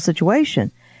personal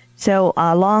situation. So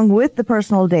along with the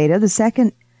personal data, the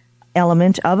second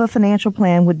element of a financial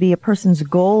plan would be a person's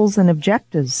goals and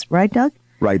objectives, right, Doug?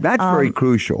 Right. That's very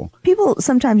crucial. People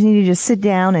sometimes need to just sit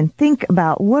down and think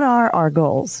about what are our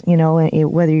goals,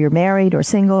 whether you're married or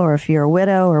single or if you're a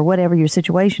widow or whatever your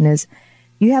situation is.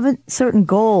 You have certain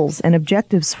goals and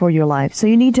objectives for your life. So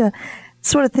you need to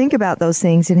sort of think about those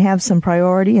things and have some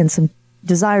priority and some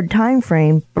desired time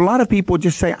frame. But a lot of people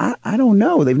just say, I don't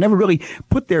know. They've never really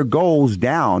put their goals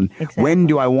down. Exactly. When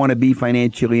do I want to be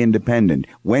financially independent?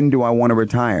 When do I want to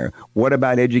retire? What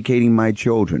about educating my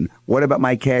children? What about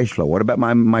my cash flow? What about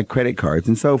my credit cards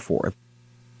and so forth?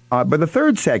 But the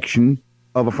third section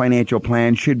of a financial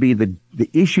plan should be the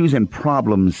issues and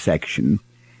problems section.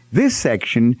 This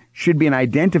section should be an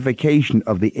identification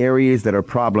of the areas that are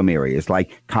problem areas,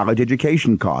 like college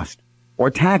education cost or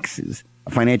taxes. A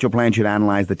financial plan should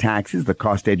analyze the taxes, the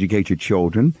cost to educate your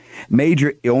children,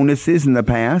 major illnesses in the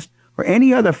past, or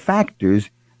any other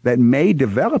factors that may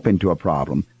develop into a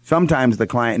problem. Sometimes the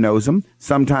client knows them,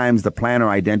 sometimes the planner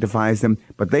identifies them,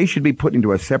 but they should be put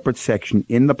into a separate section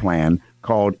in the plan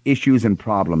called Issues and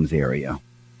Problems area.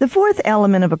 The fourth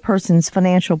element of a person's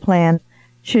financial plan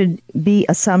should be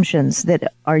assumptions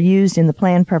that are used in the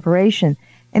plan preparation,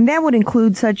 and that would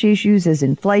include such issues as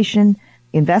inflation,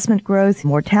 investment growth,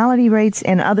 mortality rates,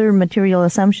 and other material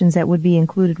assumptions that would be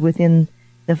included within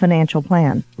the financial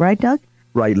plan. Right, Doug?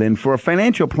 Right, Lynn. For a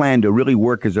financial plan to really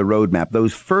work as a roadmap,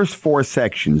 those first four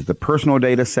sections, the personal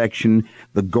data section,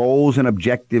 the goals and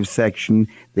objectives section,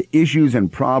 the issues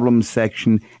and problems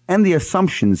section, and the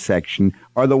assumptions section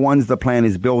are the ones the plan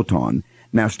is built on.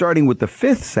 Now, starting with the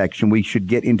fifth section, we should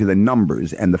get into the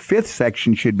numbers, and the fifth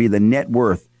section should be the net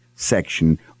worth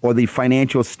section, or the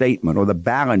financial statement, or the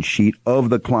balance sheet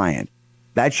of the client.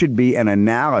 That should be an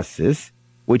analysis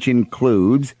which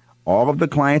includes all of the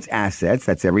client's assets,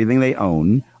 that's everything they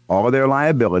own, all of their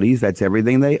liabilities, that's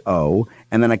everything they owe,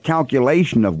 and then a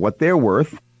calculation of what they're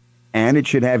worth, and it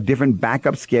should have different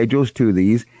backup schedules to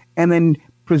these, and then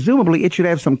presumably it should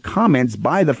have some comments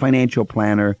by the financial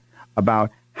planner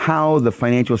about how the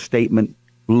financial statement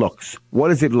looks. What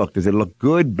does it look? Does it look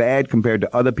good, bad, compared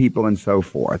to other people, and so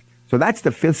forth? So that's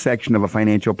the fifth section of a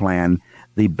financial plan,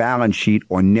 the balance sheet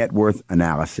or net worth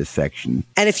analysis section.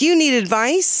 And if you need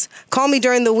advice, call me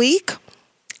during the week.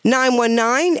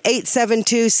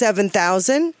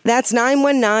 919-872-7000. That's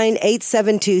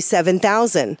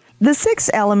 919-872-7000. The sixth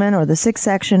element or the sixth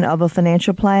section of a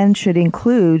financial plan should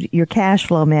include your cash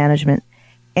flow management.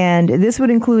 And this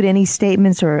would include any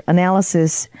statements or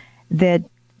analysis that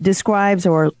describes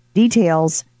or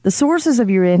details the sources of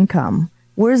your income.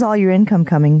 Where's all your income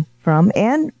coming from,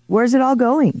 and where's it all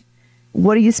going?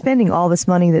 What are you spending all this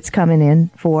money that's coming in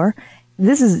for?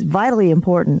 This is vitally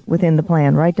important within the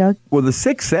plan, right, Doug? Well, the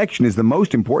sixth section is the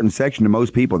most important section to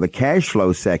most people, the cash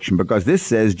flow section, because this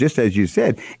says, just as you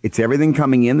said, it's everything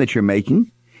coming in that you're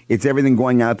making, it's everything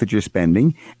going out that you're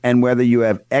spending, and whether you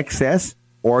have excess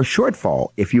or a shortfall.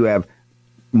 If you have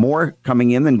more coming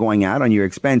in than going out on your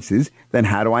expenses, then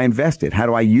how do I invest it? How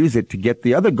do I use it to get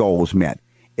the other goals met?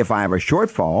 If I have a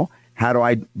shortfall, how do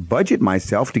I budget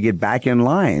myself to get back in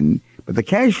line? But the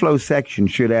cash flow section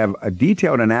should have a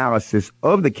detailed analysis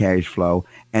of the cash flow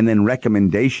and then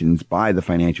recommendations by the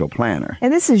financial planner.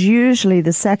 And this is usually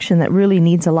the section that really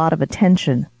needs a lot of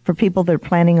attention for people that are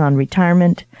planning on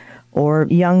retirement or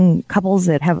young couples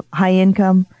that have high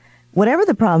income, whatever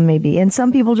the problem may be. And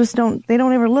some people just don't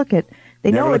ever look at,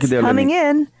 they know it's coming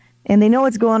in and they know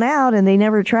it's going out and they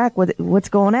never track what's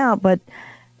going out, but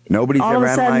nobody's ever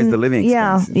analyzed the living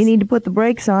expenses. Yeah, you need to put the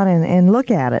brakes on and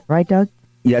look at it, right, Doug?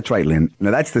 Yeah, that's right, Lynn. Now,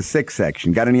 that's the sixth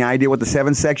section. Got any idea what the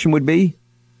seventh section would be?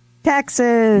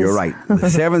 Taxes. You're right.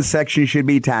 The seventh section should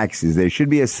be taxes. There should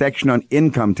be a section on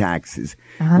income taxes,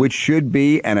 which should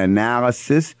be an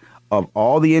analysis of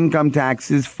all the income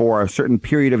taxes for a certain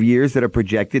period of years that are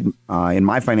projected. In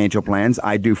my financial plans,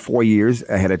 I do 4 years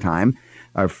ahead of time,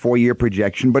 a 4-year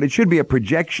projection, but it should be a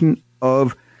projection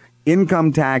of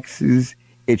income taxes.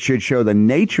 It should show the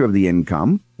nature of the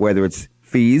income, whether it's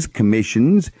fees,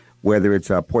 commissions, whether it's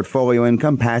portfolio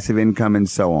income, passive income, and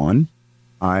so on.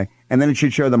 And then it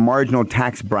should show the marginal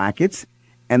tax brackets.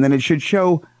 And then it should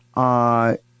show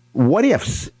what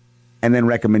ifs and then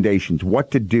recommendations,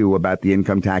 what to do about the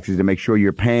income taxes to make sure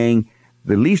you're paying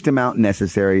the least amount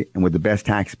necessary and with the best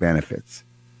tax benefits.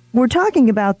 We're talking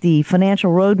about the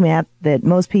financial roadmap that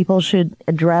most people should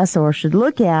address or should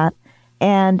look at,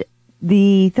 and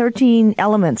the 13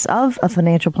 elements of a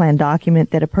financial plan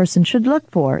document that a person should look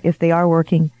for if they are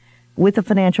working with a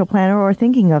financial planner or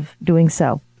thinking of doing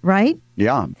so, right?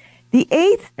 Yeah. The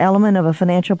eighth element of a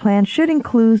financial plan should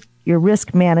include your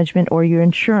risk management or your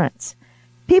insurance.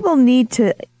 People need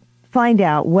to find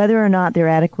out whether or not they're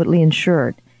adequately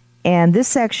insured. And this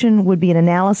section would be an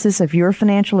analysis of your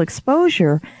financial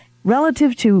exposure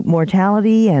relative to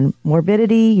mortality and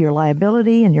morbidity, your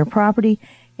liability and your property,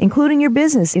 including your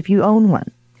business if you own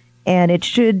one. And it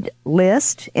should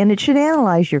list and it should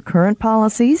analyze your current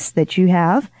policies that you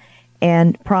have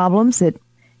and problems that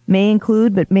may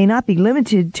include but may not be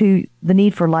limited to the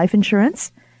need for life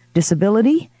insurance,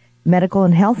 disability, medical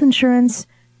and health insurance,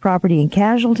 property and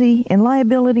casualty, and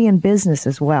liability and business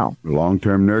as well.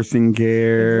 Long-term nursing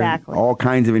care, exactly. All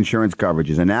kinds of insurance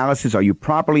coverages. Analysis, are you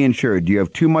properly insured? Do you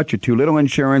have too much or too little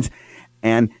insurance?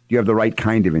 And do you have the right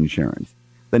kind of insurance?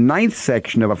 The ninth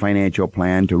section of a financial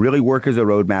plan to really work as a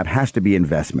roadmap has to be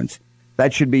investments.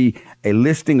 That should be a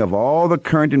listing of all the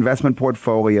current investment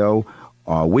portfolio,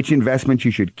 which investments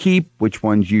you should keep, which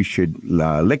ones you should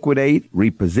liquidate,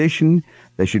 reposition.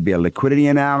 There should be a liquidity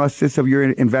analysis of your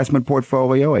investment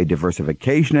portfolio, a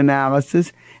diversification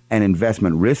analysis, an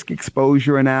investment risk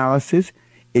exposure analysis.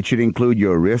 It should include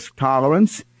your risk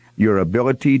tolerance, your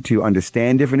ability to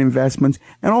understand different investments,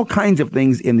 and all kinds of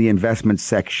things in the investment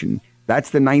section.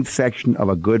 That's the ninth section of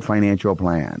a good financial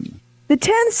plan. The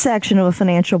 10th section of a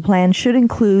financial plan should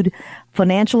include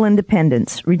financial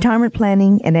independence, retirement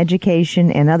planning, and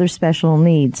education, and other special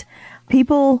needs.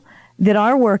 People that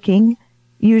are working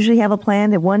usually have a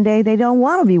plan that one day they don't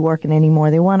want to be working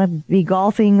anymore. They want to be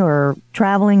golfing or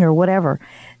traveling or whatever.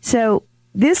 So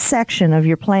this section of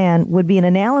your plan would be an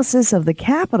analysis of the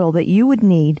capital that you would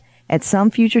need at some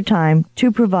future time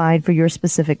to provide for your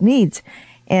specific needs.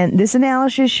 And this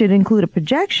analysis should include a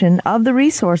projection of the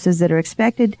resources that are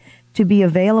expected to be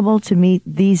available to meet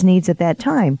these needs at that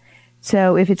time.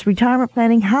 So if it's retirement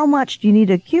planning, how much do you need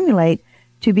to accumulate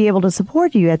to be able to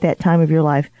support you at that time of your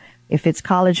life? If it's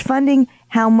college funding,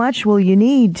 how much will you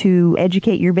need to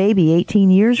educate your baby 18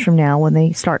 years from now when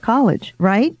they start college,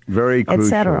 right? Very crucial. Et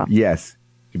cetera. Yes.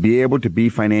 To be able to be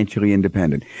financially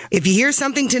independent. If you hear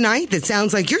something tonight that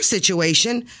sounds like your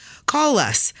situation, Call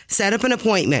us. Set up an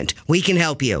appointment. We can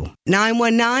help you.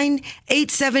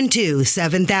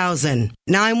 919-872-7000.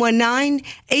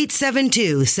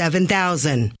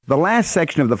 919-872-7000. The last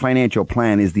section of the financial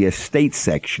plan is the estate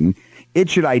section. It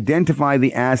should identify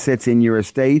the assets in your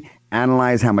estate,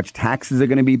 analyze how much taxes are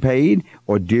going to be paid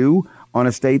or due on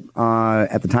estate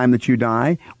at the time that you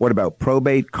die. What about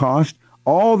probate cost?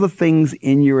 All the things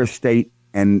in your estate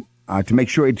and to make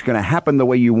sure it's going to happen the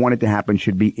way you want it to happen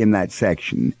should be in that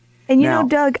section. And you know,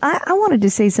 Doug, I wanted to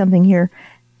say something here.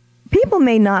 People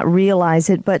may not realize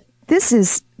it, but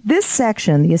this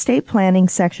section, the estate planning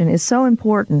section, is so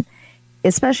important,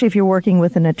 especially if you're working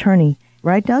with an attorney,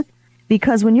 right, Doug?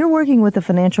 Because when you're working with a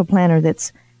financial planner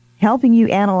that's helping you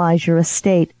analyze your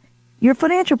estate, your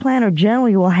financial planner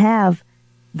generally will have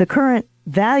the current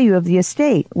value of the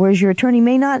estate, whereas your attorney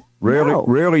may not know.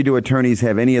 Rarely do attorneys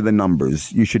have any of the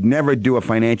numbers. You should never do a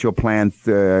financial plan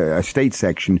estate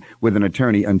section with an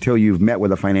attorney until you've met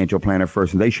with a financial planner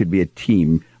first, and they should be a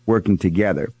team working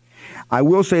together. I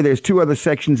will say there's two other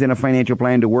sections in a financial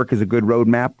plan to work as a good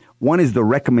roadmap. One is the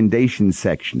recommendations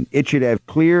section. It should have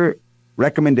clear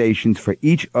recommendations for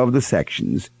each of the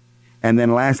sections. And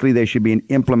then lastly, there should be an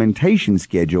implementation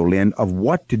schedule, Lynn, of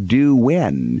what to do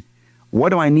when. What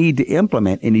do I need to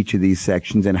implement in each of these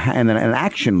sections and an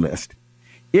action list?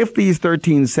 If these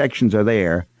 13 sections are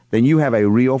there, then you have a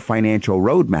real financial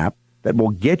roadmap that will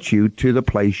get you to the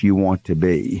place you want to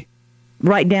be.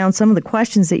 Write down some of the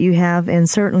questions that you have, and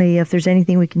certainly if there's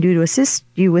anything we can do to assist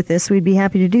you with this, we'd be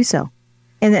happy to do so.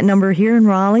 And that number here in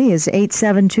Raleigh is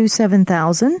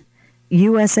 872-7000,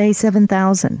 USA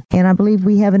 7000. And I believe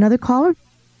we have another caller.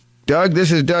 Doug,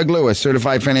 this is Doug Lewis,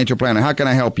 Certified Financial Planner. How can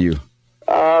I help you?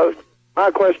 My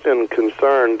question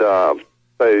concerned,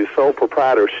 say, sole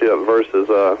proprietorship versus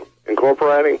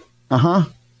incorporating. Uh-huh.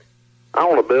 I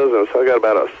own a business. I got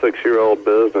about a 6-year-old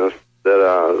business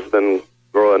that has been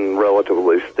growing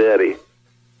relatively steady.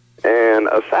 And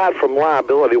aside from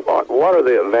liability, what are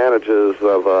the advantages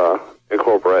of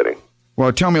incorporating?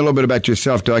 Well, tell me a little bit about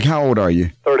yourself, Doug. How old are you?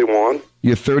 31.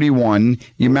 You're 31.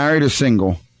 You married or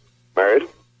single? Married.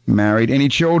 Married. Any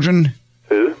children?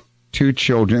 2. 2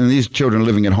 children. And these children are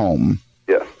living at home?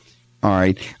 Yes. All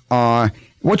right.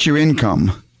 What's your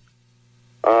income?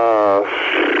 Tough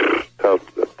to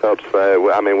say.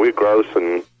 I mean, we'll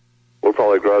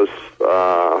probably gross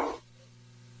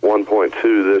 1.2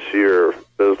 this year,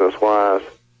 business-wise.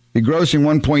 You're grossing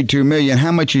 $1.2 million.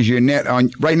 How much is your net on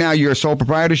right now? You're a sole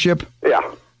proprietorship? Yeah.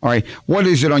 All right. What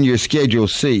is it on your Schedule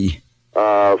C?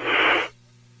 Around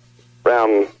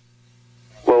a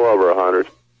little over 100.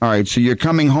 All right. So you're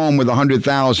coming home with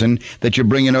 $100,000 that you're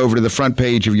bringing over to the front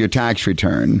page of your tax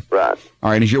return. Right. All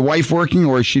right. Is your wife working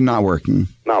or is she not working?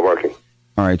 Not working.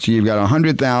 All right. So you've got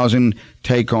 $100,000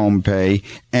 take-home pay.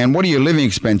 And what are your living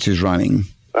expenses running?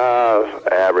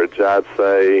 Average, I'd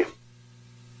say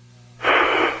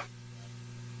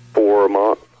 4 a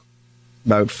month.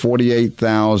 About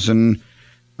 $48,000.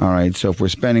 All right. So if we're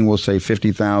spending, we'll say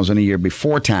 $50,000 a year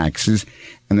before taxes,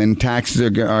 and then taxes are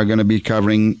going to be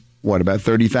covering what, about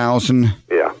 $30,000?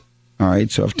 Yeah. All right.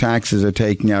 So if taxes are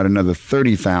taking out another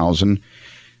 $30,000,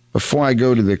 before I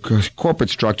go to the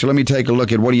corporate structure, let me take a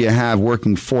look at what do you have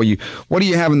working for you. What do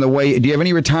you have in the way? Do you have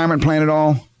any retirement plan at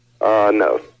all?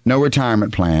 No. No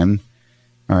retirement plan.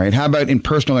 All right. How about in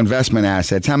personal investment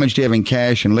assets? How much do you have in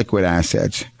cash and liquid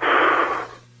assets?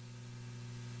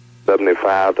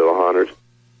 75 to 100.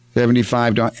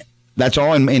 75 to... That's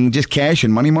all in just cash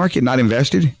and money market, not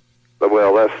invested?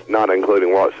 Well, that's not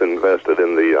including what's invested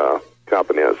in the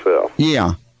company itself.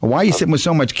 Yeah. Why are you sitting with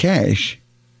so much cash?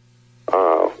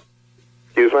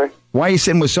 Excuse me? Why are you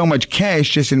sitting with so much cash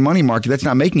just in money market? That's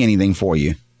not making anything for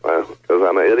you. Well, because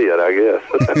I'm an idiot, I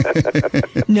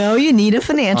guess. No, you need a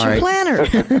financial planner.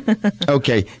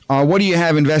 Okay. What do you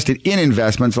have invested in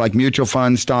investments like mutual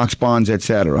funds, stocks, bonds,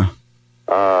 etc.?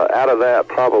 Out of that,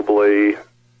 probably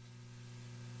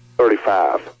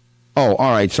 35. Oh,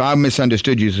 all right. So I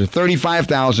misunderstood you. So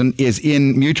 $35,000 is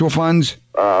in mutual funds?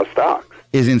 Stocks.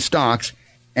 Is in stocks.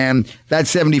 And that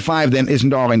 75 then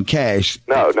isn't all in cash.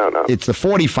 No. It's the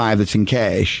 45 that's in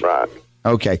cash. Right.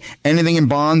 Okay. Anything in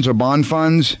bonds or bond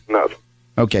funds? No.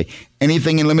 Okay.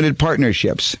 Anything in limited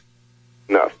partnerships?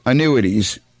 No.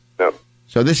 Annuities? No.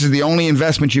 So this is the only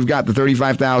investment you've got, the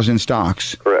 $35,000 in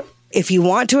stocks? Correct. If you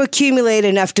want to accumulate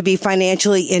enough to be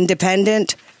financially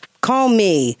independent, call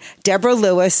me, Deborah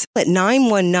Lewis, at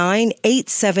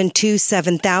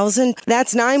 919-872-7000.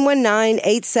 That's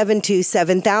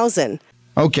 919-872-7000.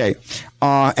 Okay.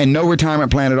 And no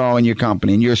retirement plan at all in your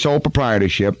company, and you're a sole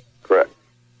proprietorship. Correct.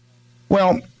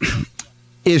 Well,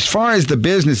 as far as the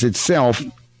business itself,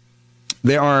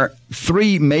 there are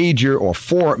 3 major or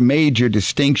 4 major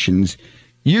distinctions.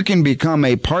 You can become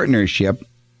a partnership.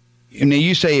 Now,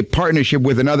 you say a partnership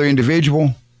with another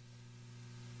individual?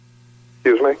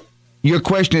 Excuse me? Your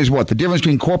question is what? The difference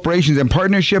between corporations and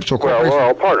partnerships? Or corporations?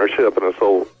 Well, partnership and a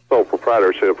sole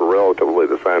proprietorship are relatively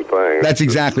the same thing. That's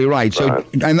exactly right. So, Right.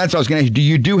 and that's what I was going to ask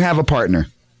you. Do you have a partner?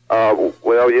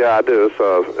 Well, yeah, I do.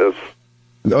 It's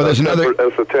there's another.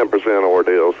 It's a 10%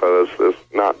 ordeal, so it's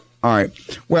not. All right.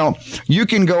 Well, you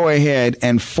can go ahead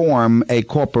and form a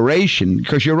corporation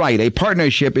because you're right. A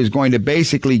partnership is going to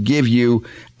basically give you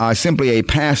simply a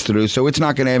pass-through, so it's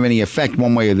not going to have any effect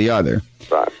one way or the other.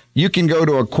 Right. You can go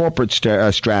to a corporate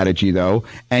strategy, though,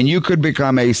 and you could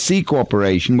become a C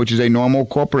corporation, which is a normal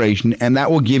corporation, and that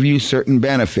will give you certain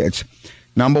benefits.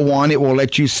 Number one, it will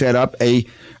let you set up a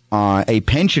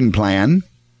pension plan.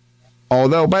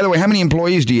 Although, by the way, how many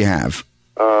employees do you have?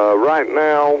 Right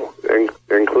now,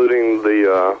 including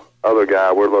the other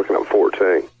guy, we're looking at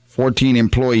 14. 14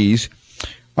 employees.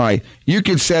 All right. You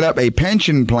could set up a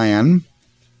pension plan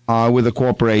with a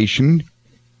corporation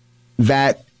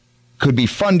that could be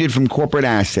funded from corporate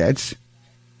assets.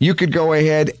 You could go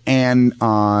ahead and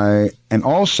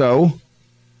also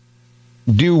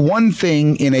do one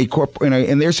thing in a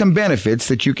and there's some benefits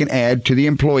that you can add to the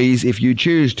employees if you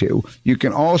choose to. You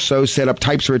can also set up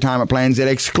types of retirement plans that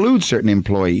exclude certain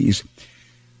employees.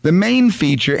 The main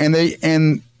feature, and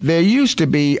there used to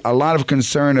be a lot of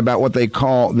concern about what they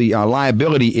call the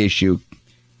liability issue,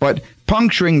 but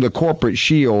puncturing the corporate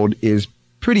shield is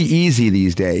pretty easy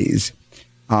these days.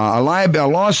 A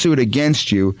lawsuit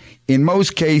against you, in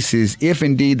most cases, if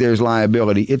indeed there's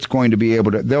liability, it's going to be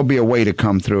there'll be a way to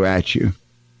come through at you.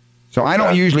 So I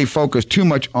don't usually focus too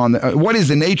much on what is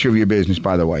the nature of your business,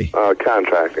 by the way?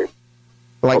 Contracting.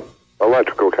 Like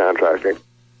electrical contracting.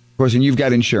 Of course, and you've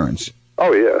got insurance.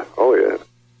 Oh yeah.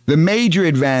 The major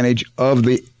advantage of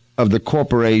the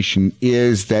corporation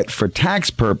is that for tax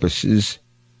purposes,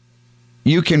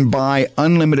 you can buy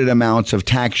unlimited amounts of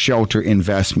tax shelter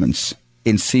investments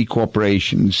in C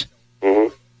corporations.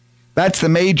 Mm-hmm. That's the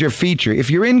major feature. If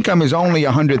your income is only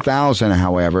 $100,000,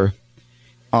 however,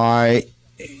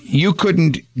 you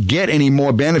couldn't get any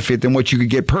more benefit than what you could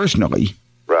get personally.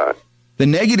 Right. The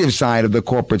negative side of the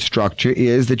corporate structure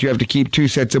is that you have to keep 2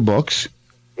 sets of books.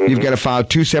 Mm-hmm. You've got to file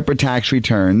 2 separate tax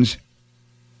returns.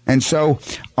 And so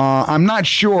I'm not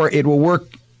sure it will work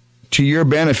to your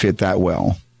benefit that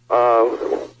well.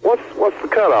 What's the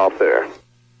cutoff there?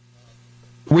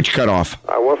 Which cutoff?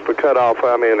 What's the cutoff?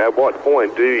 I mean, at what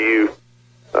point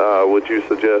would you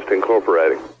suggest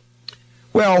incorporating?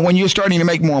 Well, when you're starting to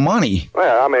make more money.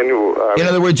 Well, I mean, in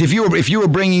other words, if you were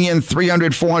bringing in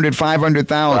 300, 400,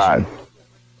 500,000, right.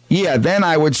 Yeah, then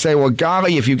I would say, well,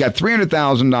 golly, if you've got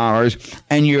 $300,000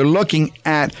 and you're looking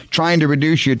at trying to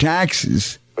reduce your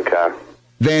taxes, okay,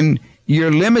 then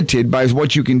you're limited by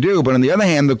what you can do. But on the other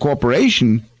hand, the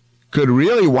corporation could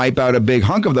really wipe out a big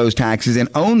hunk of those taxes and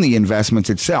own the investments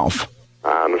itself.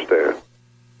 I understand.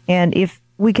 And if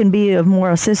we can be of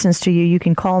more assistance to you, you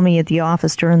can call me at the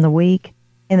office during the week.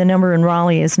 And the number in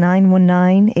Raleigh is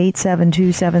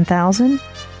 919-872-7000.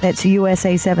 That's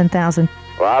USA 7000.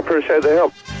 Well, I appreciate the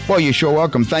help. Well, you're sure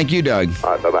welcome. Thank you, Doug.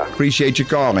 All right, bye-bye. Appreciate you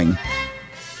calling.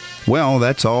 Well,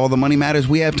 that's all the Money Matters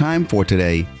we have time for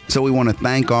today. So we want to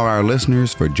thank all our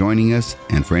listeners for joining us.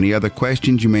 And for any other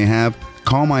questions you may have,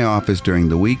 call my office during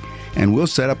the week, and we'll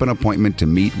set up an appointment to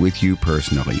meet with you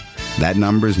personally. That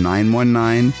number is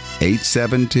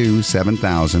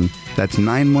 919-872-7000. That's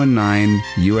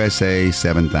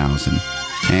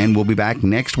 919-USA-7000. And we'll be back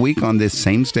next week on this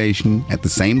same station at the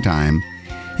same time.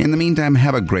 In the meantime,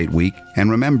 have a great week. And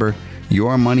remember,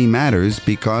 your money matters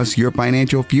because your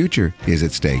financial future is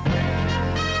at stake.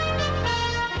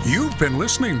 You've been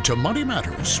listening to Money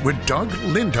Matters with Doug,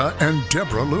 Linda, and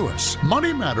Deborah Lewis.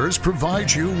 Money Matters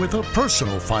provides you with a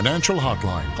personal financial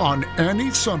hotline on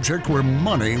any subject where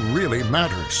money really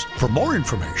matters. For more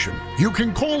information, you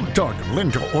can call Doug,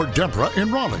 Linda, or Deborah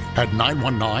in Raleigh at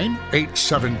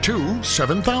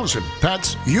 919-872-7000.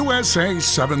 That's USA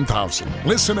 7000.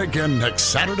 Listen again next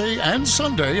Saturday and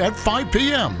Sunday at 5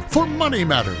 p.m. for Money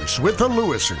Matters with the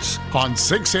Lewises on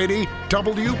 680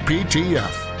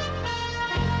 WPTF.